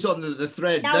you know he's on the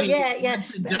thread. Now, yeah.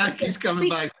 Jackie's coming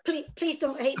back. Please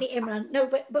don't hate me, Imran. No,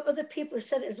 but other people have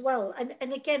said it as well.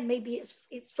 And again, maybe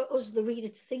it's for us, the reader,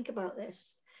 to think about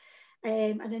this.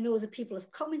 And I know other people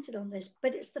have commented on this,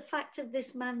 but it's the fact of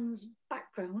this man's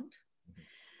background.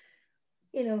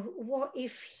 You know, what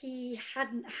if he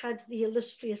hadn't had the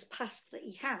illustrious past that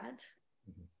he had?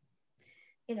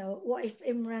 You know, what if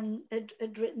Imran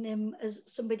had written him as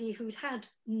somebody who'd had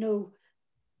no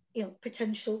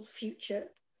potential future.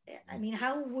 I mean,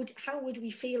 how would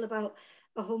we feel about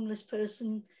a homeless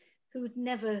person who'd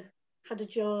never had a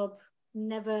job,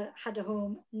 never had a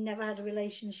home, never had a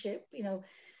relationship?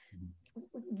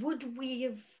 Would we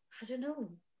have, I don't know,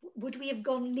 would we have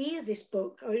gone near this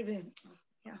book? Or even,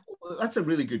 yeah. Well, that's a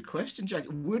really good question, Jack.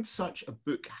 Would such a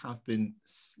book have been,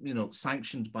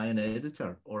 sanctioned by an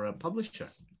editor or a publisher?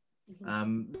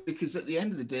 Because at the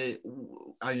end of the day,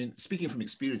 I mean, speaking from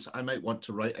experience, I might want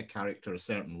to write a character a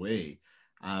certain way,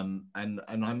 and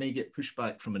I may get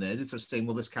pushback from an editor saying,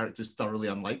 well, this character is thoroughly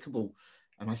unlikable.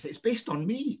 And I say, it's based on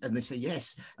me. And they say,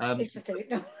 yes.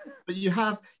 But you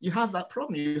have that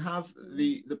problem. You have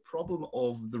the problem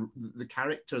of the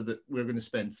character that we're going to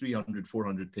spend 300,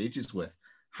 400 pages with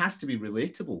has to be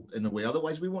relatable in a way.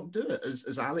 Otherwise, we won't do it.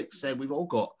 As Alex said, we've all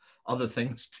got other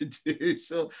things to do,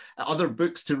 so other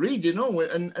books to read,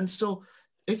 and so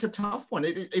it's a tough one.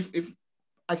 If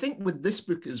I think with this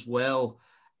book as well,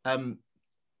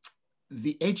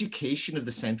 the education of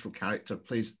the central character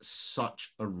plays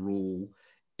such a role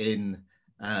in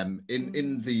the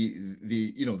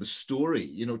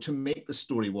story, to make the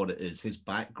story what it is, his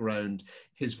background,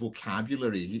 his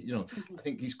vocabulary. I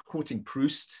think he's quoting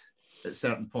Proust at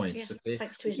certain points. Yeah, okay,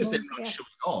 it's just not showing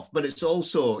off, but it's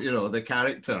also the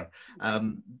character,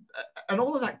 and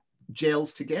all of that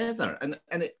gels together. And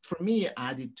it, for me, it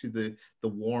added to the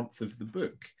warmth of the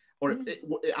book, or it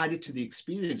added to the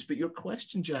experience. But your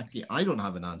question, Jackie, I don't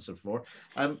have an answer for.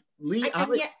 Lee,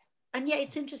 Alex. And yet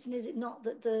it's interesting, is it not,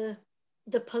 that the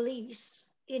police,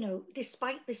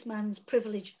 despite this man's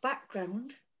privileged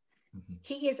background,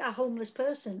 he is a homeless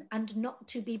person and not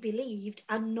to be believed,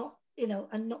 and not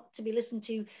to be listened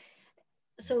to.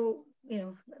 So,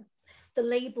 the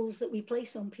labels that we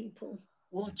place on people.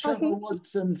 Well, Trevor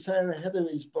Woods and Sarah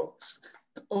Heatherly's books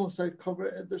also cover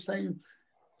it at the same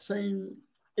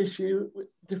issue with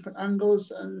different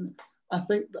angles, and I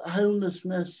think that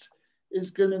homelessness is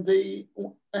going to be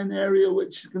an area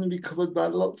which is going to be covered by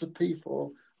lots of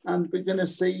people, and we're going to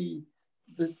see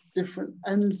the different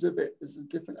ends of it. There's a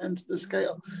different ends of the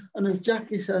scale, and as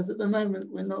Jackie says, at the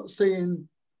moment we're not seeing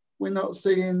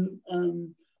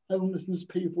homelessness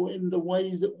people in the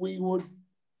way that we would.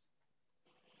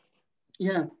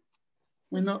 Yeah,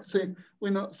 we're not seeing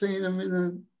them in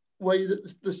a way that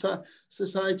the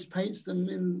society paints them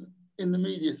in the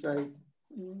media, say.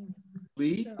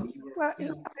 Lee? Well,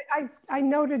 I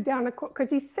noted down a quote, because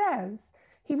he says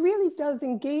he really does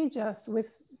engage us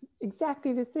with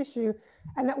exactly this issue.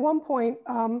 And at one point,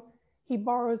 he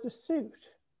borrows a suit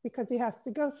because he has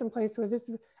to go someplace with this.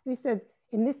 And he says,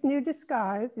 in this new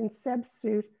disguise, in Seb's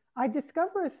suit, I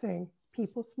discover a thing.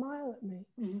 People smile at me.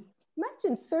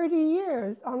 Imagine 30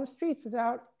 years on the streets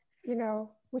without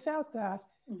that.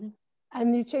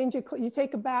 And you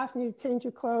take a bath and you change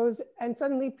your clothes, and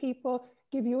suddenly people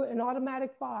give you an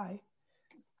automatic buy.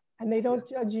 And they don't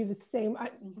judge you the same.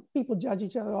 People judge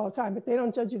each other all the time, but they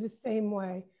don't judge you the same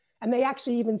way. And they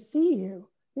actually even see you.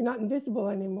 You're not invisible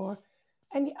anymore.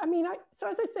 And I mean,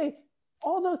 so as I say,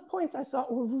 all those points I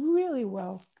thought were really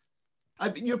well.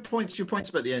 Your points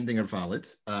about the ending are valid.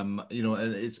 And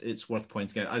it's worth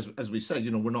pointing out. As we said,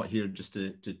 we're not here just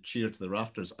to cheer to the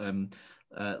rafters.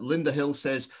 Linda Hill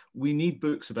says, we need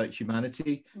books about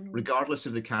humanity, regardless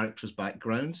of the characters'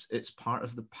 backgrounds. It's part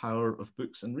of the power of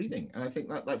books and reading. And I think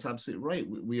that's absolutely right.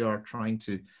 We are trying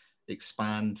to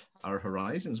expand our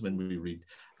horizons when we read.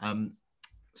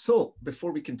 So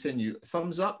before we continue,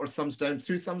 thumbs up or thumbs down?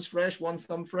 2 thumbs fresh, 1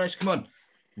 thumb fresh. Come on.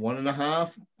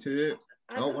 1.5, 2.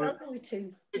 I'll go with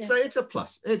 2. It's a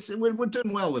plus. We're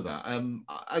doing well with that.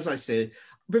 As I say,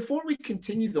 before we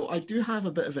continue though, I do have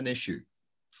a bit of an issue.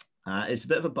 It's a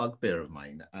bit of a bugbear of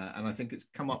mine, and I think it's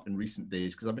come up in recent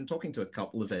days because I've been talking to a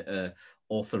couple of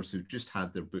authors who've just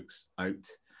had their books out,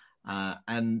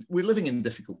 and we're living in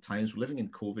difficult times. We're living in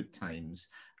COVID times.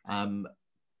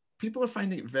 People are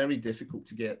finding it very difficult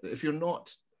to get, if you're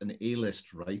not an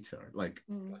A-list writer, I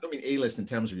don't mean A-list in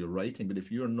terms of your writing, but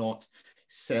if you're not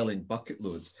selling bucket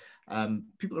loads,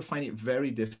 people are finding it very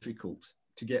difficult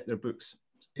to get their books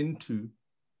into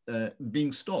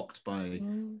being stocked by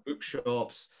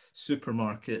bookshops,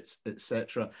 supermarkets,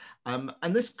 etc.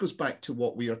 And this goes back to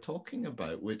what we are talking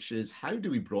about, which is how do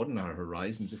we broaden our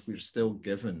horizons if we're still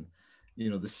given,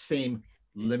 the same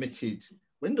limited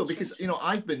window? Because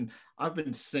I've been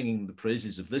singing the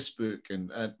praises of this book,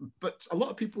 but a lot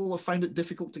of people have found it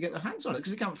difficult to get their hands on it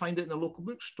because they can't find it in a local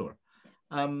bookstore.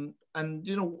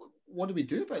 What do we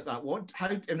do about that?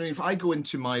 If I go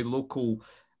into my local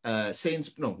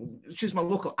choose my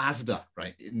local Asda,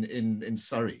 right, in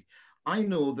Surrey, I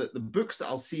know that the books that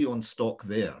I'll see on stock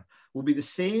there will be the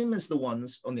same as the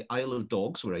ones on the Isle of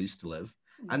Dogs where I used to live,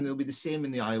 and they'll be the same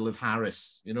in the Isle of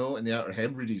Harris, you know, in the Outer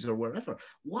Hebrides or wherever.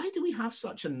 Why do we have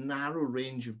such a narrow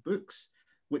range of books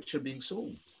which are being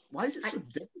sold? Why is it so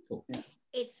difficult?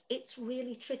 It's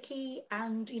really tricky,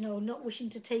 and, you know, not wishing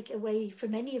to take away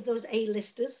from any of those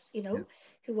A-listers, you know,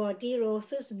 who are dear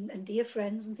authors and dear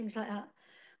friends and things like that.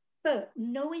 But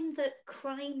knowing that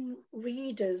crime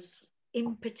readers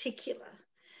in particular,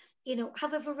 you know,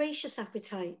 have a voracious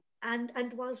appetite. And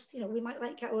whilst, you know, we might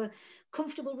like our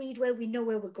comfortable read where we know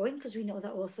where we're going because we know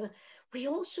that author, we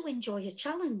also enjoy a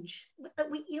challenge.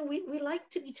 We like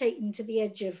to be taken to the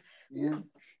edge of,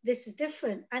 this is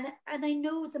different. And I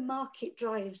know the market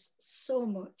drives so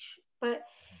much, but,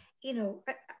 you know,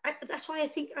 that's why I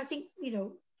think, you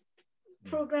know,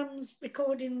 programs,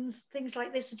 recordings, things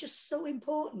like this are just so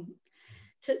important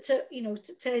to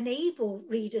enable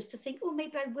readers to think, oh,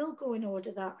 maybe I will go and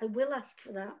order that. I will ask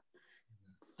for that.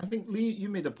 I think, Lee, you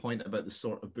made a point about the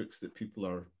sort of books that people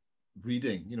are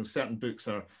reading. You know, certain books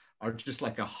are just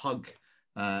like a hug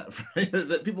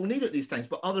that people need at these times,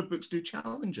 but other books do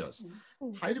challenge us.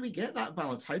 How do we get that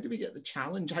balance? How do we get the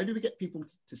challenge? How do we get people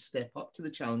to step up to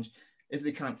the challenge if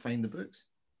they can't find the books?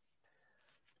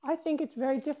 I think it's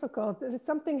very difficult.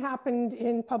 Something happened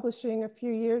in publishing a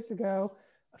few years ago,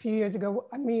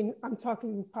 I mean, I'm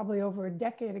talking probably over a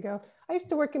decade ago. I used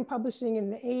to work in publishing in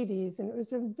the 80s, and it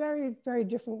was a very, very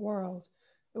different world.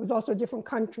 It was also a different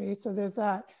country, so there's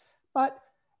that. But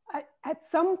at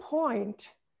some point,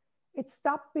 it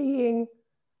stopped being,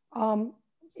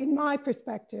 in my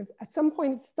perspective, at some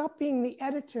point it stopped being the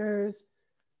editors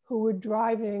who were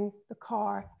driving the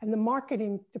car, and the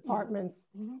marketing departments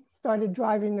started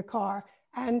driving the car.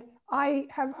 And I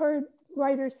have heard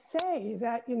writers say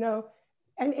that, you know,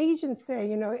 and agents say,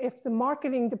 you know, if the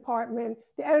marketing department,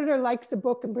 the editor likes a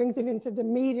book and brings it into the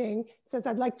meeting, says,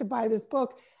 I'd like to buy this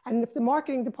book. And if the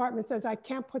marketing department says, I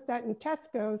can't put that in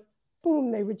Tesco's,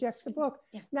 boom, they reject the book.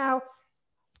 Yeah. Now,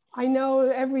 I know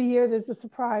every year there's a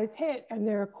surprise hit and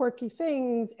there are quirky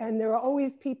things, and there are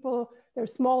always people, there are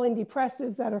small indie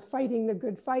presses that are fighting the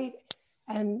good fight,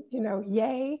 and, you know,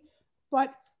 yay.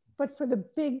 But for the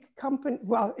big company,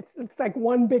 well, it's like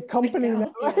one big company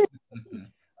now,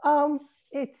 right?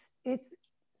 It's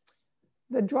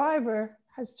the driver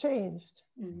has changed.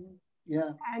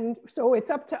 Yeah. And so it's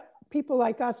up to people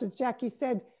like us, as Jacky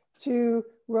said, to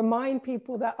remind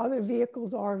people that other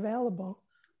vehicles are available.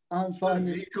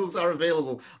 Vehicles are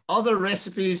available. Other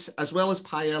recipes as well as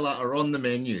paella are on the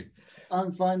menu.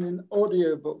 I'm finding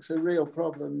audiobooks a real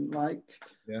problem. Like,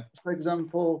 for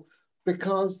example,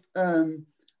 because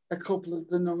a couple of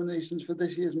the nominations for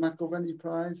this year's McIlvenney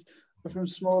Prize are from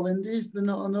small indies, they're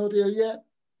not on audio yet.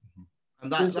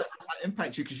 And that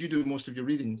impacts you because you do most of your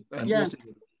reading, most of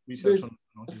your research on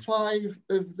audio. 5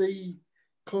 of the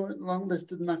current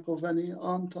long-listed McIlvenney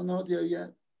aren't on audio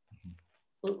yet.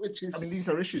 Which is, I mean, these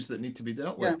are issues that need to be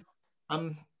dealt with.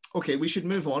 Okay, we should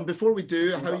move on. Before we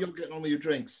do, how are you all getting on with your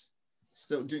drinks?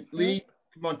 Still do, Lee,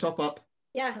 come on, top up.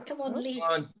 Yeah, come on, Lee.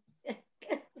 Come on.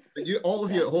 All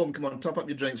of you at home, come on, top up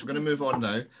your drinks. We're going to move on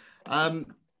now.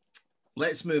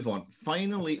 Let's move on.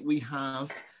 Finally, we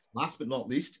have, last but not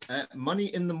least, Money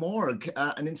in the Morgue,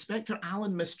 an Inspector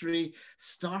Allen mystery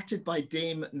started by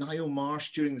Dame Ngaio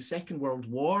Marsh during the Second World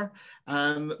War,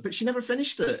 but she never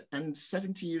finished it. And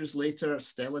 70 years later,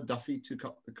 Stella Duffy took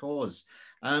up the cause.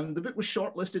 The book was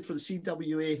shortlisted for the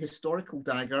CWA Historical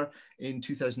Dagger in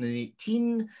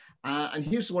 2018. And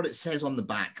here's what it says on the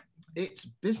back. It's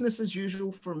business as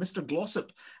usual for Mr.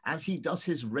 Glossop as he does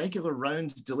his regular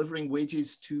rounds delivering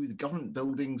wages to the government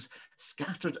buildings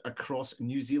scattered across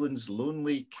New Zealand's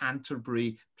lonely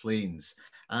Canterbury Plains.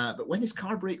 But when his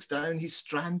car breaks down, he's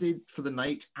stranded for the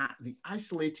night at the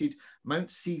isolated Mount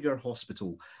Seager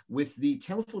Hospital with the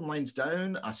telephone lines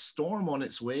down, a storm on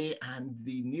its way, and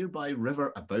the nearby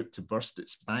river about to burst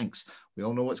its banks. We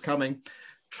all know what's coming.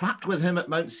 Trapped with him at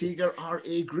Mount Seager are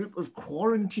a group of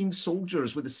quarantined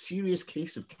soldiers with a serious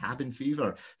case of cabin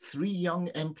fever, 3 young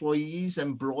employees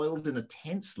embroiled in a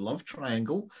tense love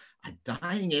triangle, a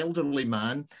dying elderly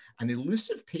man, an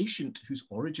elusive patient whose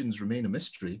origins remain a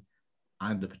mystery,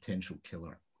 and a potential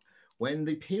killer. When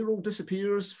the payroll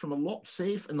disappears from a locked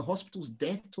safe and the hospital's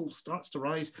death toll starts to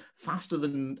rise faster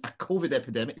than a COVID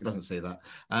epidemic, it doesn't say that,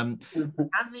 and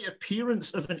the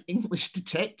appearance of an English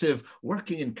detective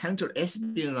working in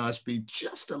counter-espionage be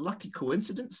just a lucky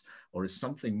coincidence, or is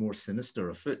something more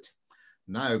sinister afoot?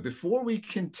 Now, before we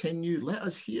continue,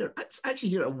 let's actually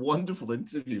hear a wonderful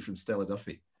interview from Stella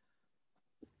Duffy.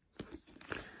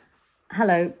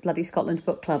 Hello, Bloody Scotland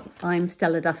Book Club. I'm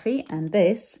Stella Duffy, and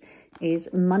this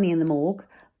is Money in the Morgue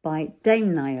by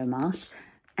Dame Ngaio Marsh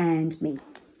and me,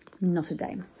 not a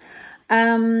dame.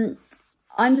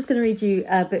 I'm just going to read you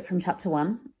a bit from chapter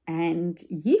 1, and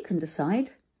you can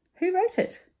decide who wrote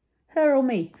it, her or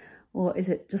me, or is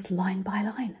it just line by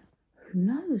line? Who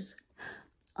knows?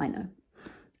 I know.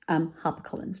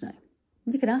 HarperCollins know.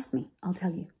 You can ask me, I'll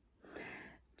tell you.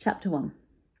 Chapter 1.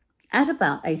 At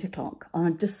about 8 o'clock on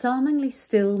a disarmingly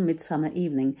still midsummer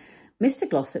evening, Mr.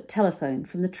 Glossop telephoned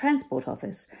from the transport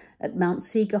office at Mount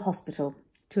Seeger Hospital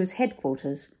to his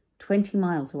headquarters 20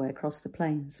 miles away across the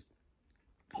plains.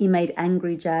 He made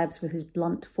angry jabs with his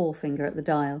blunt forefinger at the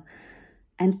dial,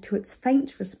 and to its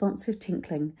faint responsive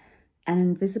tinkling, an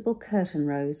invisible curtain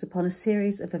rose upon a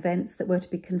series of events that were to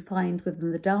be confined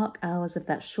within the dark hours of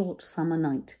that short summer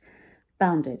night,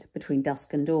 bounded between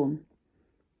dusk and dawn.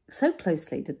 So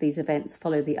closely did these events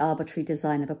follow the arbitrary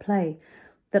design of a play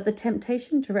that the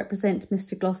temptation to represent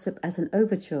Mr. Glossop as an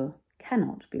overture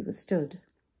cannot be withstood.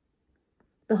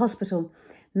 The hospital,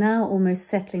 now almost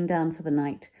settling down for the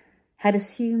night, had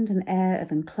assumed an air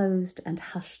of enclosed and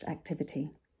hushed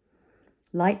activity.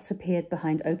 Lights appeared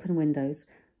behind open windows,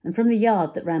 and from the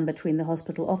yard that ran between the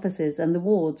hospital offices and the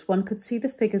wards one could see the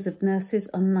figures of nurses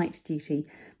on night duty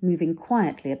moving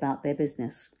quietly about their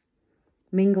business.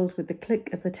 Mingled with the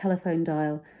click of the telephone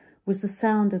dial was the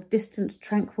sound of distant,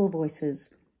 tranquil voices,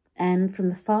 and from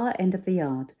the far end of the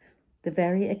yard, the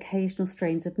very occasional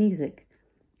strains of music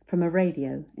from a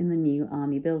radio in the new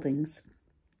army buildings.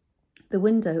 The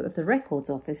window of the records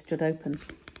office stood open.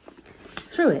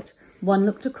 Through it, one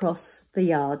looked across the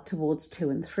yard towards 2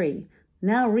 and 3,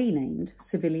 now renamed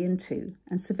Civilian 2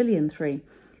 and Civilian 3,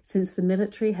 since the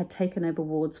military had taken over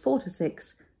wards 4 to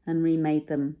 6 and remade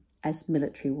them as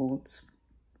military wards.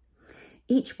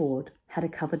 Each ward had a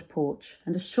covered porch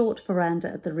and a short veranda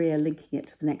at the rear linking it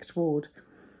to the next ward.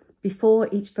 Before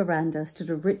each veranda stood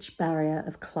a rich barrier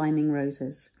of climbing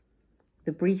roses.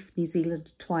 The brief New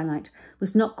Zealand twilight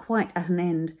was not quite at an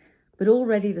end, but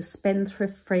already the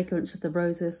spendthrift fragrance of the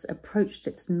roses approached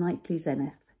its nightly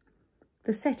zenith.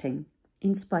 The setting,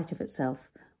 in spite of itself,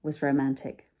 was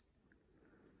romantic.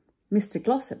 Mr.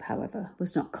 Glossop, however,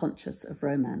 was not conscious of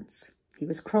romance. He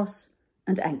was cross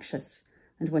and anxious,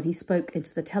 and when he spoke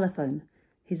into the telephone,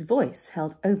 his voice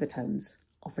held overtones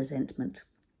of resentment.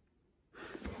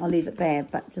 I'll leave it there,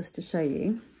 but just to show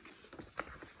you,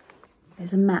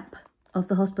 there's a map of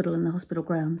the hospital and the hospital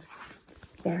grounds.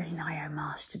 Very Ngaio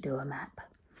Marsh to do a map.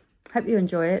 Hope you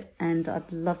enjoy it, and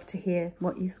I'd love to hear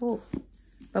what you thought.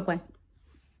 Bye-bye.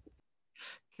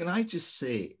 Can I just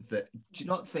say that, do you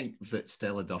not think that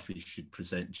Stella Duffy should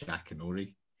present Jack and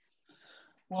Ori?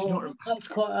 Well, that's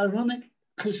quite ironic,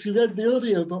 because she read the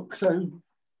audiobook, so...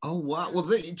 Oh, wow. Well,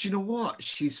 do you know what?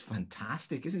 She's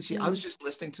fantastic, isn't she? I was just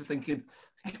listening to thinking,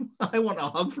 I want a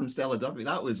hug from Stella Duffy.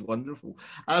 That was wonderful.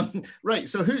 Right,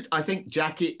 so I think,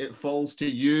 Jackie, it falls to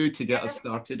you to get us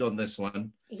started on this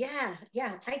one. Yeah,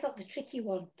 I got the tricky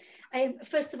one.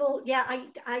 First of all, yeah,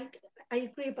 I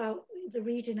agree about the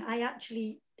reading. I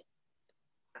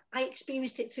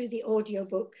experienced it through the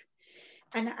audiobook.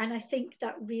 And I think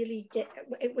that really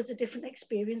it was a different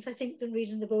experience, I think, than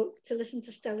reading the book. To listen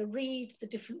to Stella read, the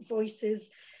different voices,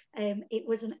 it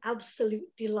was an absolute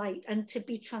delight, and to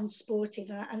be transported.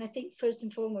 And I think first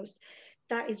and foremost,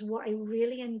 that is what I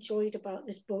really enjoyed about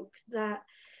this book, that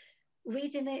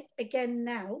reading it again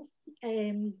now,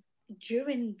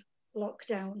 during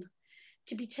lockdown,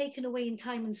 to be taken away in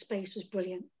time and space was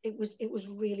brilliant. It was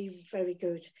really very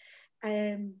good.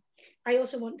 I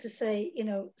also want to say, you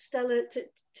know, Stella,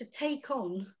 to take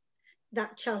on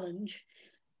that challenge.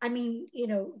 I mean, you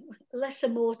know, lesser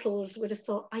mortals would have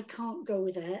thought, I can't go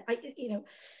there.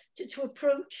 To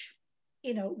approach,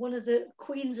 you know, one of the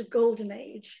queens of Golden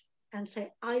Age and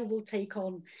say, I will take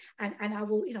on, and I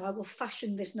will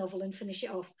fashion this novel and finish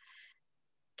it off.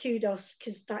 Kudos,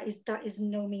 because that is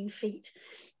no mean feat.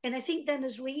 And I think then,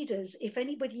 as readers, if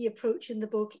anybody approaching the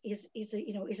book is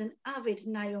an avid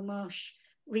Ngaio Marsh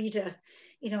reader,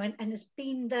 you know, and has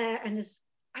been there, and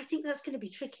I think that's going to be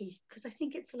tricky, because I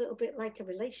think it's a little bit like a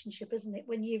relationship, isn't it?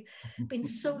 When you've been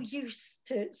so used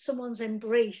to someone's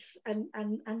embrace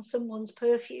and someone's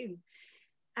perfume,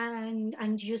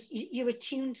 and you're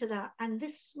attuned to that, and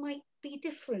this might be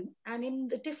different, and in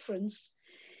the difference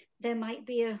there might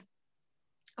be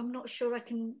I'm not sure I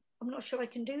can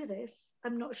do this.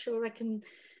 I'm not sure I can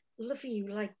love you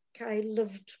like I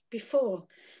loved before.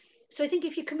 So I think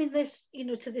if you come in this, you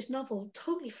know, to this novel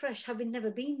totally fresh, having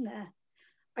never been there,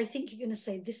 I think you're going to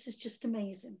say, this is just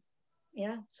amazing.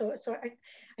 Yeah. So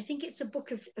I think it's a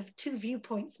book of two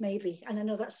viewpoints, maybe. And I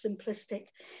know that's simplistic.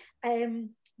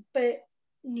 But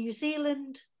New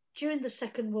Zealand during the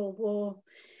Second World War,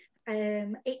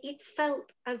 it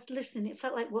felt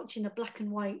like watching a black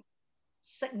and white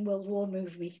Second World War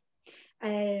movie.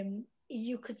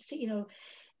 you could see, you know,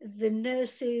 the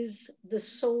nurses, the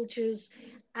soldiers,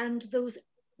 and those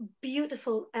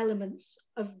beautiful elements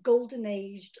of golden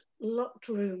aged locked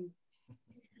room,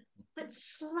 but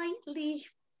slightly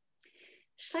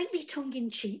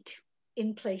tongue-in-cheek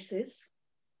in places.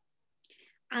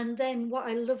 And then what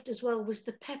I loved as well was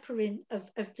the peppering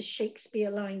of the Shakespeare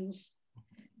lines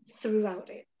throughout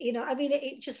it. You know, I mean,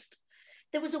 it just,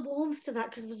 there was a warmth to that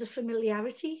because there was a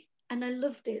familiarity, and I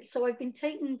loved it. So I've been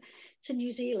taken to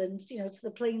New Zealand, you know, to the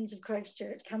plains of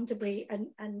Christchurch, Canterbury,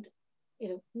 and you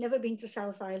know, never been to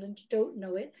South Island, don't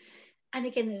know it. And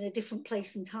again, in a different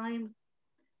place and time.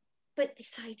 But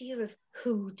this idea of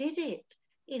who did it,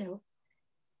 you know,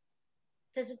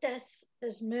 there's a death,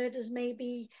 there's murders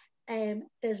maybe,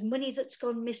 there's money that's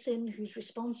gone missing, who's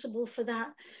responsible for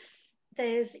that?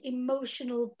 There's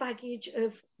emotional baggage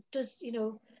of, does, you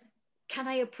know, can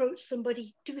I approach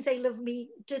somebody? Do they love me?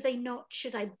 Do they not?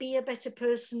 Should I be a better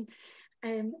person?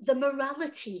 The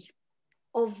morality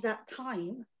of that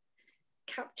time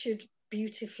captured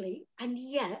beautifully. And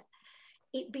yet,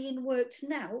 it being worked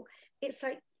now, it's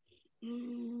like,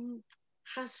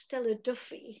 has Stella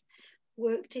Duffy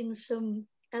worked in some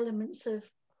elements of,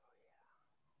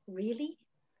 really?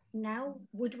 Now,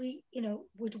 would we, you know,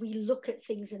 would we look at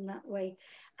things in that way?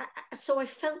 So I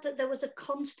felt that there was a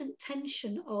constant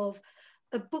tension of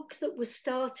a book that was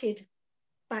started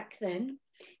back then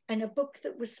and a book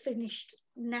that was finished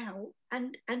now,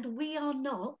 and we are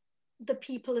not the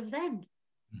people of then.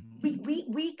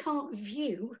 We can't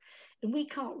view and we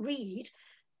can't read,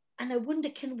 and I wonder,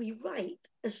 can we write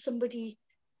as somebody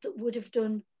that would have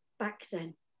done back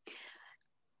then?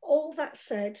 All that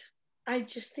said, I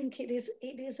just think it is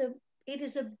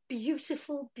a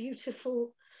beautiful,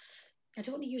 beautiful, I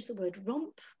don't want to use the word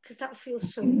romp because that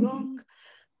feels so wrong,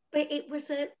 but it was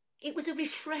a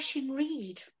refreshing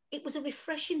read. It was a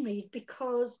refreshing read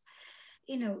because,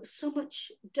 you know, so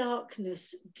much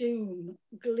darkness, doom,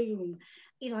 gloom.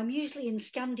 You know, I'm usually in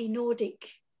Scandi Nordic,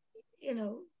 you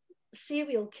know,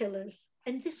 serial killers,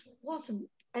 and this wasn't,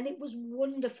 and it was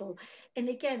wonderful. And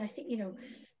again, I think, you know,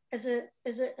 as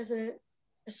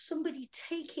somebody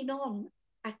taking on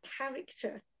a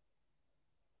character,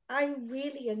 I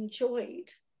really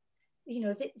enjoyed, you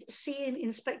know, seeing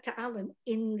Inspector Allen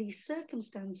in these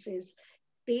circumstances,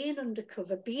 being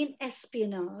undercover, being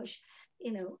espionage,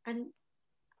 you know, and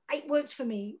it worked for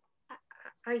me.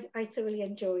 I thoroughly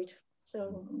enjoyed.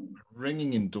 So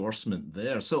ringing endorsement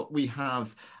there. So we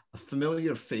have a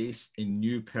familiar face in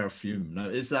New Perfume. Now,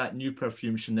 is that New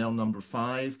Perfume Chanel No.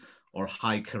 5 or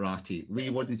High Karate? Lee,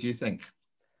 what did you think?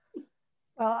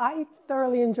 Well, I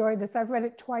thoroughly enjoyed this. I've read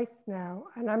it twice now,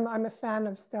 and I'm a fan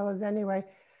of Stella's anyway.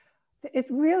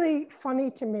 It's really funny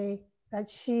to me that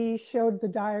she showed the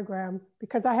diagram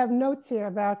because I have notes here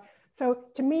about, so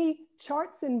to me,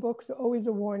 charts in books are always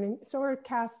a warning. So are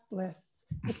cast lists.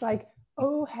 It's like,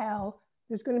 oh hell,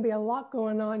 there's going to be a lot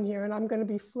going on here, and I'm going to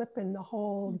be flipping the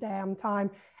whole damn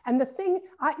time. And the thing,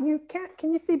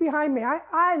 can you see behind me?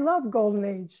 I love Golden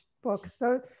Age books.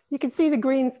 So you can see the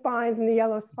green spines and the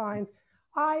yellow spines.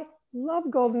 I love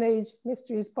Golden Age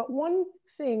mysteries, but one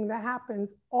thing that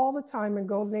happens all the time in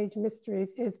Golden Age mysteries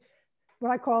is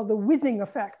what I call the whizzing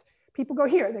effect. People go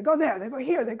here, they go there, they go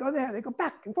here, they go there, they go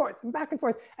back and forth,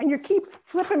 and you keep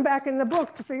flipping back in the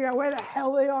book to figure out where the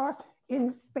hell they are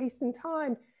in space and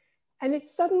time. And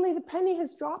it's suddenly the penny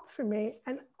has dropped for me,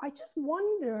 and I just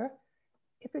wonder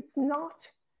if it's not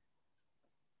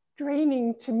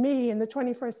draining to me in the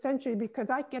 21st century because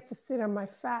I get to sit on my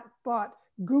fat butt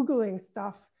Googling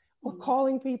stuff or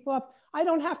calling people up. I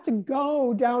don't have to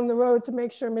go down the road to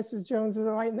make sure Mrs. Jones is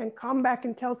all right and then come back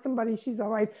and tell somebody she's all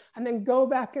right and then go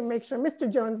back and make sure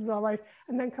Mr. Jones is all right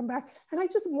and then come back. And I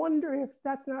just wonder if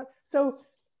that's not, so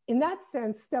in that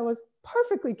sense, Stella's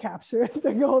perfectly captured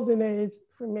the Golden Age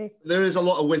for me. There is a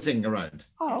lot of whizzing around.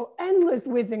 Oh, endless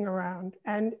whizzing around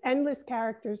and endless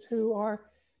characters who are,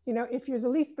 you know, if you're the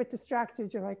least bit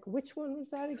distracted, you're like, which one was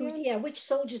that again? Yeah, which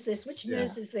soldier's this? Which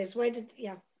nurse is this? Where did,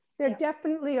 There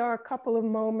definitely are a couple of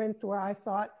moments where I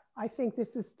thought, I think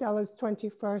this is Stella's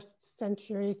 21st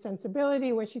century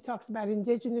sensibility, where she talks about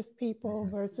indigenous people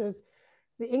versus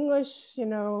the English, you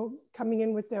know, coming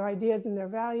in with their ideas and their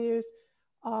values.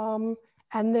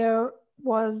 And there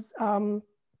was,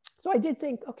 so I did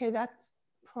think, okay, that's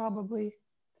probably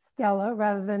Stella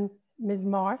rather than Ms.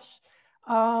 Marsh.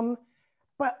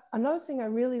 But another thing I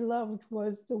really loved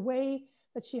was the way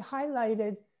that she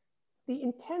highlighted the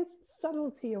intense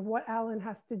subtlety of what Alan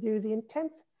has to do, the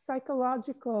intense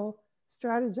psychological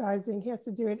strategizing he has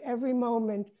to do at every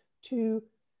moment to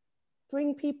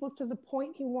bring people to the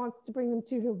point he wants to bring them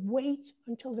to wait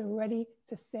until they're ready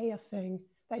to say a thing.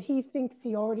 that he thinks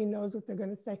he already knows what they're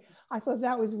going to say. I thought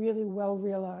that was really well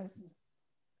realized.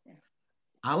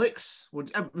 Alex,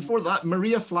 before that,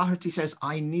 Maria Flaherty says,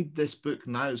 "I need this book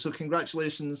now." So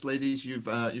congratulations, ladies. You've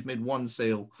made one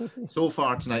sale so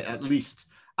far tonight, at least.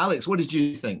 Alex, what did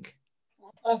you think?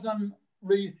 As I'm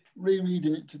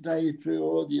rereading it today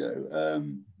through audio,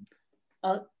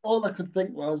 all I could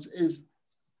think is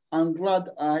I'm glad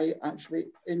I actually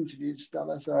interviewed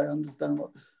Stella, so I understand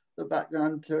what the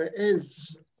background to it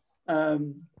is,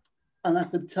 and I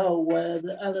could tell where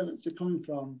the elements are coming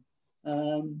from.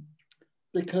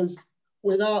 Because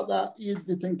without that, you'd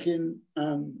be thinking,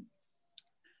 Ngaio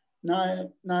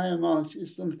Marsh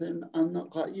is something I'm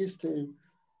not quite used to.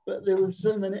 But there were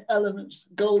so many elements,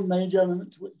 golden age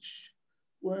elements, which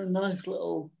were a nice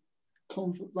little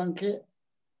comfort blanket.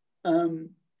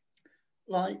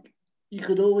 Like, you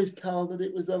could always tell that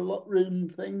it was a locked room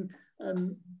thing.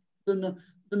 And the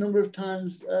number of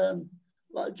times,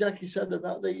 like Jacky said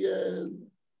about the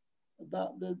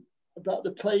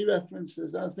play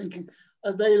references, I was thinking,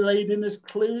 are they laid in as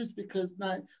clues? Because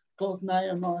now, of course,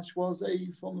 Ngaio Marsh was a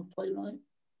former playwright,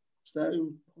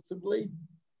 so possibly.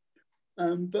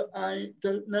 But I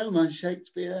don't know my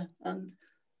Shakespeare, and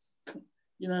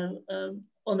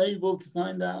unable to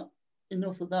find out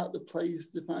enough about the plays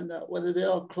to find out whether they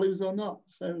are clues or not.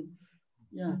 So,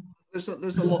 yeah. There's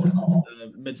a lot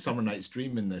of Midsummer Night's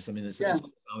Dream in this. I mean, it's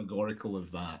allegorical of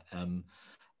that.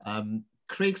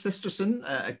 Craig Sisterson,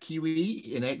 a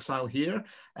Kiwi in exile here,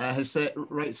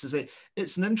 writes to say,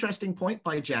 "It's an interesting point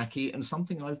by Jacky and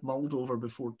something I've mulled over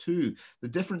before too. The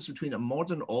difference between a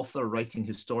modern author writing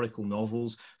historical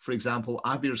novels, for example,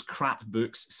 Abir's crap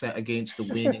books set against the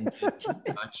waning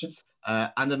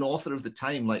and an author of the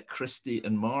time like Christie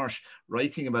and Marsh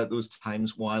writing about those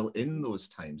times while in those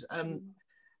times."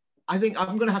 I think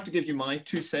I'm going to have to give you my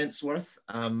 2 cents worth,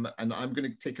 and I'm going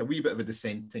to take a wee bit of a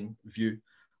dissenting view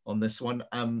on this one.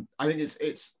 I think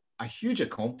it's a huge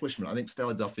accomplishment. I think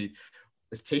Stella Duffy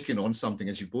has taken on something,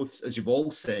 as you've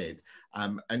all said,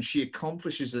 and she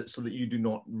accomplishes it so that you do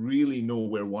not really know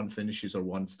where one finishes or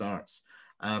one starts.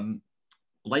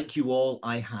 Like you all,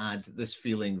 I had this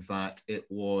feeling that it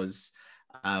was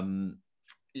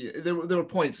there were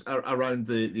points around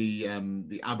the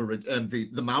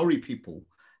Maori people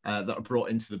that are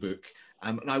brought into the book.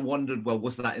 And I wondered, well,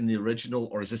 was that in the original,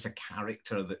 or is this a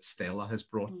character that Stella has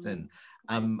brought in?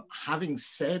 Having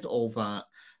said all that,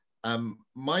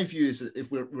 my view is that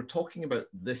if we're talking about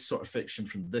this sort of fiction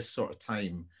from this sort of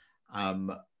time,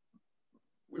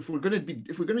 if we're going to be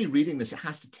reading this, it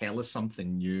has to tell us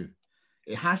something new.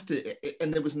 It has to,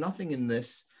 and there was nothing in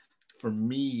this for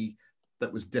me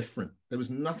that was different. There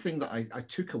was nothing that I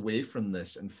took away from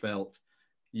this and felt,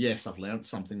 yes, I've learned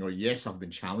something, or yes, I've been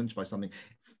challenged by something.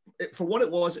 For what it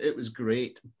was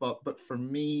great. But for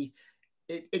me,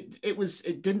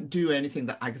 it didn't do anything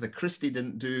that Agatha Christie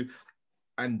didn't do,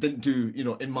 and didn't do,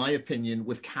 in my opinion,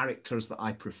 with characters that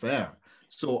I prefer.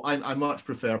 So I much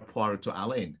prefer Poirot to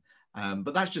Alain.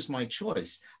 But that's just my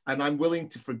choice. And I'm willing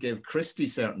to forgive Christie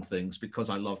certain things because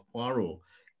I love Poirot,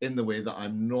 in the way that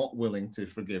I'm not willing to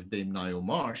forgive Dame Ngaio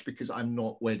Marsh because I'm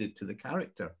not wedded to the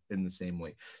character in the same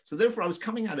way. So therefore, I was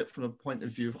coming at it from a point of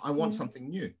view of, I want something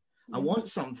new. I want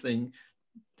something,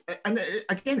 and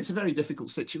again, it's a very difficult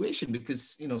situation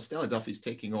because, Stella Duffy's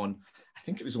taking on, I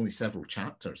think it was only several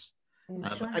chapters.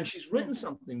 And she's written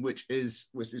something which is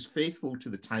faithful to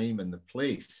the time and the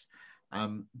place.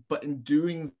 But in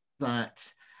doing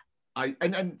that,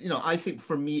 I think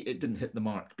for me, it didn't hit the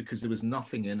mark because there was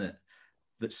nothing in it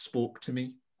that spoke to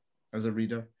me as a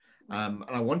reader. And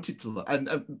I wanted to,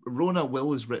 and Rona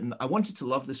Will has written, I wanted to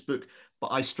love this book, but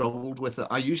I struggled with it.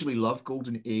 I usually love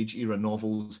Golden Age era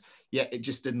novels, yet it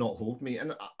just did not hold me.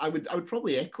 And I would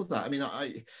probably echo that. I mean,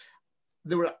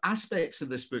 there were aspects of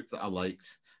this book that I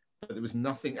liked, but there was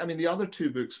nothing. I mean, the other two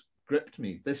books gripped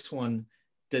me. This one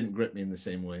didn't grip me in the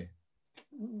same way.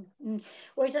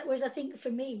 Whereas I think for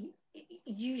me,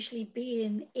 usually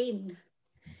being in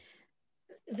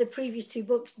the previous two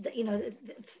books, that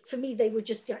for me they were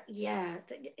just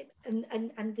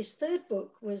and this third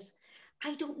book was,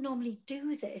 I don't normally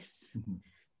do this,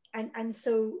 and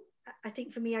so I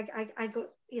think for me I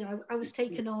got I was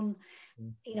taken on,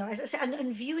 as I said,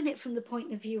 and viewing it from the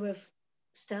point of view of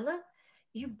Stella,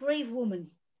 you brave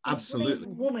woman, absolutely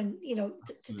brave woman,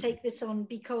 to take this on,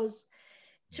 because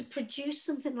to produce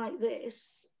something like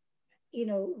this,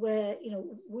 where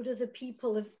would other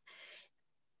people have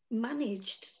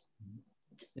managed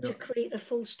to create a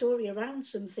full story around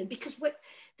something? Because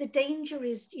the danger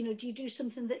is, do you do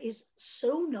something that is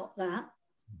so not that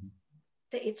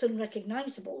it's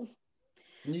unrecognizable,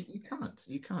 And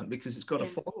you can't because it's got a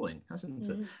following, hasn't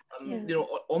it? Yeah. You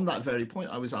know, on that very point,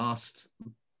 I was asked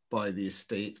by the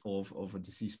estate of a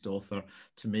deceased author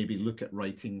to maybe look at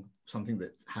writing something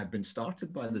that had been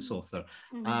started by this author.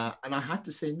 And I had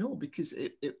to say no, because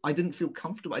I didn't feel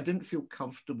comfortable. I didn't feel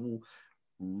comfortable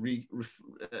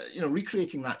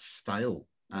recreating that style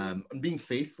and being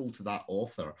faithful to that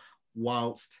author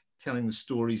whilst telling the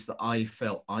stories that I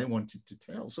felt I wanted to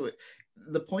tell. So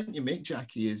the point you make,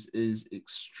 Jacky, is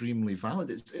extremely valid.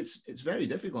 It's very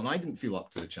difficult, and I didn't feel up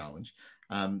to the challenge.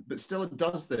 But Stella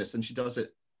does this, and she does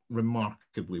it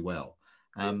remarkably well.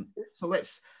 So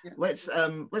let's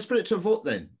put it to a vote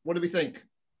then. What do we think?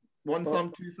 One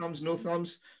thumb, two thumbs, no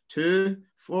thumbs, 2,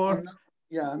 4.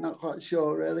 I'm not quite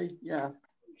sure really. Yeah.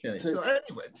 Okay. So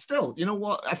anyway, still, you know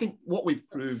what? I think what we've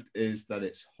proved is that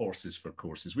it's horses for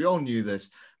courses. We all knew this,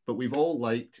 but we've all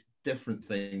liked different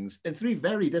things in 3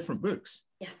 very different books.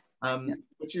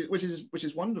 Which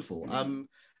is wonderful.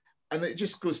 And it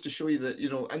just goes to show you that, you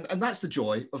know, and that's the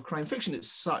joy of crime fiction.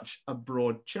 It's such a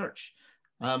broad church.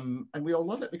 And we all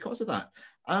love it because of that.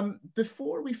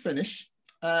 Before we finish,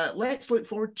 let's look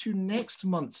forward to next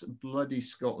month's Bloody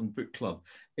Scotland Book Club,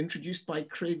 introduced by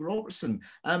Craig Robertson.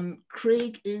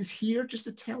 Craig is here just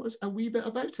to tell us a wee bit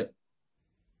about it.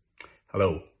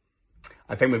 Hello.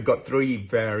 I think we've got 3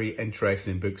 very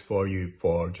interesting books for you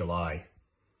for July.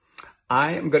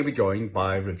 I am going to be joined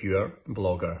by reviewer and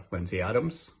blogger Lindsay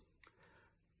Adams,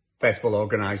 festival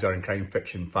organiser and crime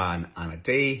fiction fan Anna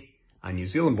Day, and New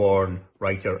Zealand-born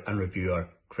writer and reviewer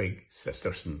Craig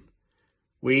Sisterson.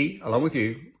 We, along with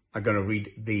you, are going to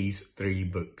read these 3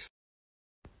 books.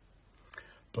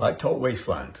 Blacktop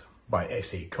Wasteland by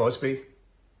S.A. Cosby,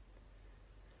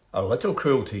 Our Little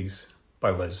Cruelties by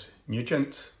Liz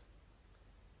Nugent,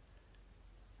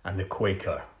 and The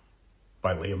Quaker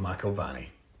by Liam McIlvanney.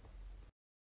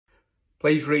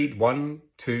 Please read 1,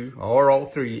 2, or all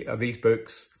 3 of these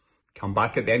books. Come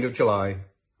back at the end of July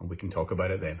and we can talk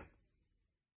about it then.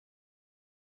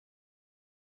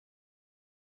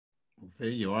 There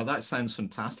you are. That sounds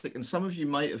fantastic. And some of you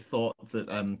might have thought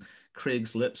that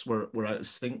Craig's lips were out of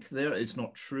sync there. It's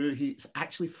not true. He's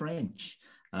actually French,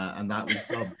 and that was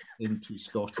dubbed into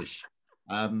Scottish.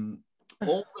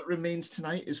 All that remains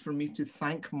tonight is for me to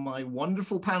thank my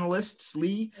wonderful panelists,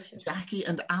 Lee, Jacky,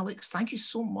 and Alex. Thank you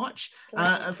so much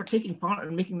for taking part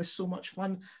and making this so much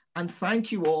fun. And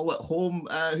thank you all at home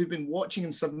who've been watching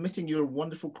and submitting your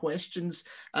wonderful questions.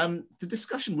 The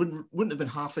discussion wouldn't have been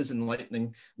half as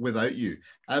enlightening without you.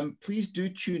 Please do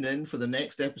tune in for the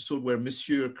next episode where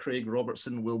Monsieur Craig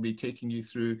Robertson will be taking you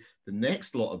through the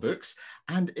next lot of books.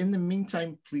 And in the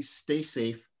meantime, please stay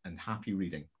safe and happy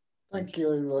reading. Thank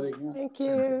you, everybody. Thank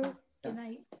you. Good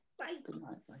night. Bye. Good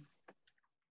night. Bye.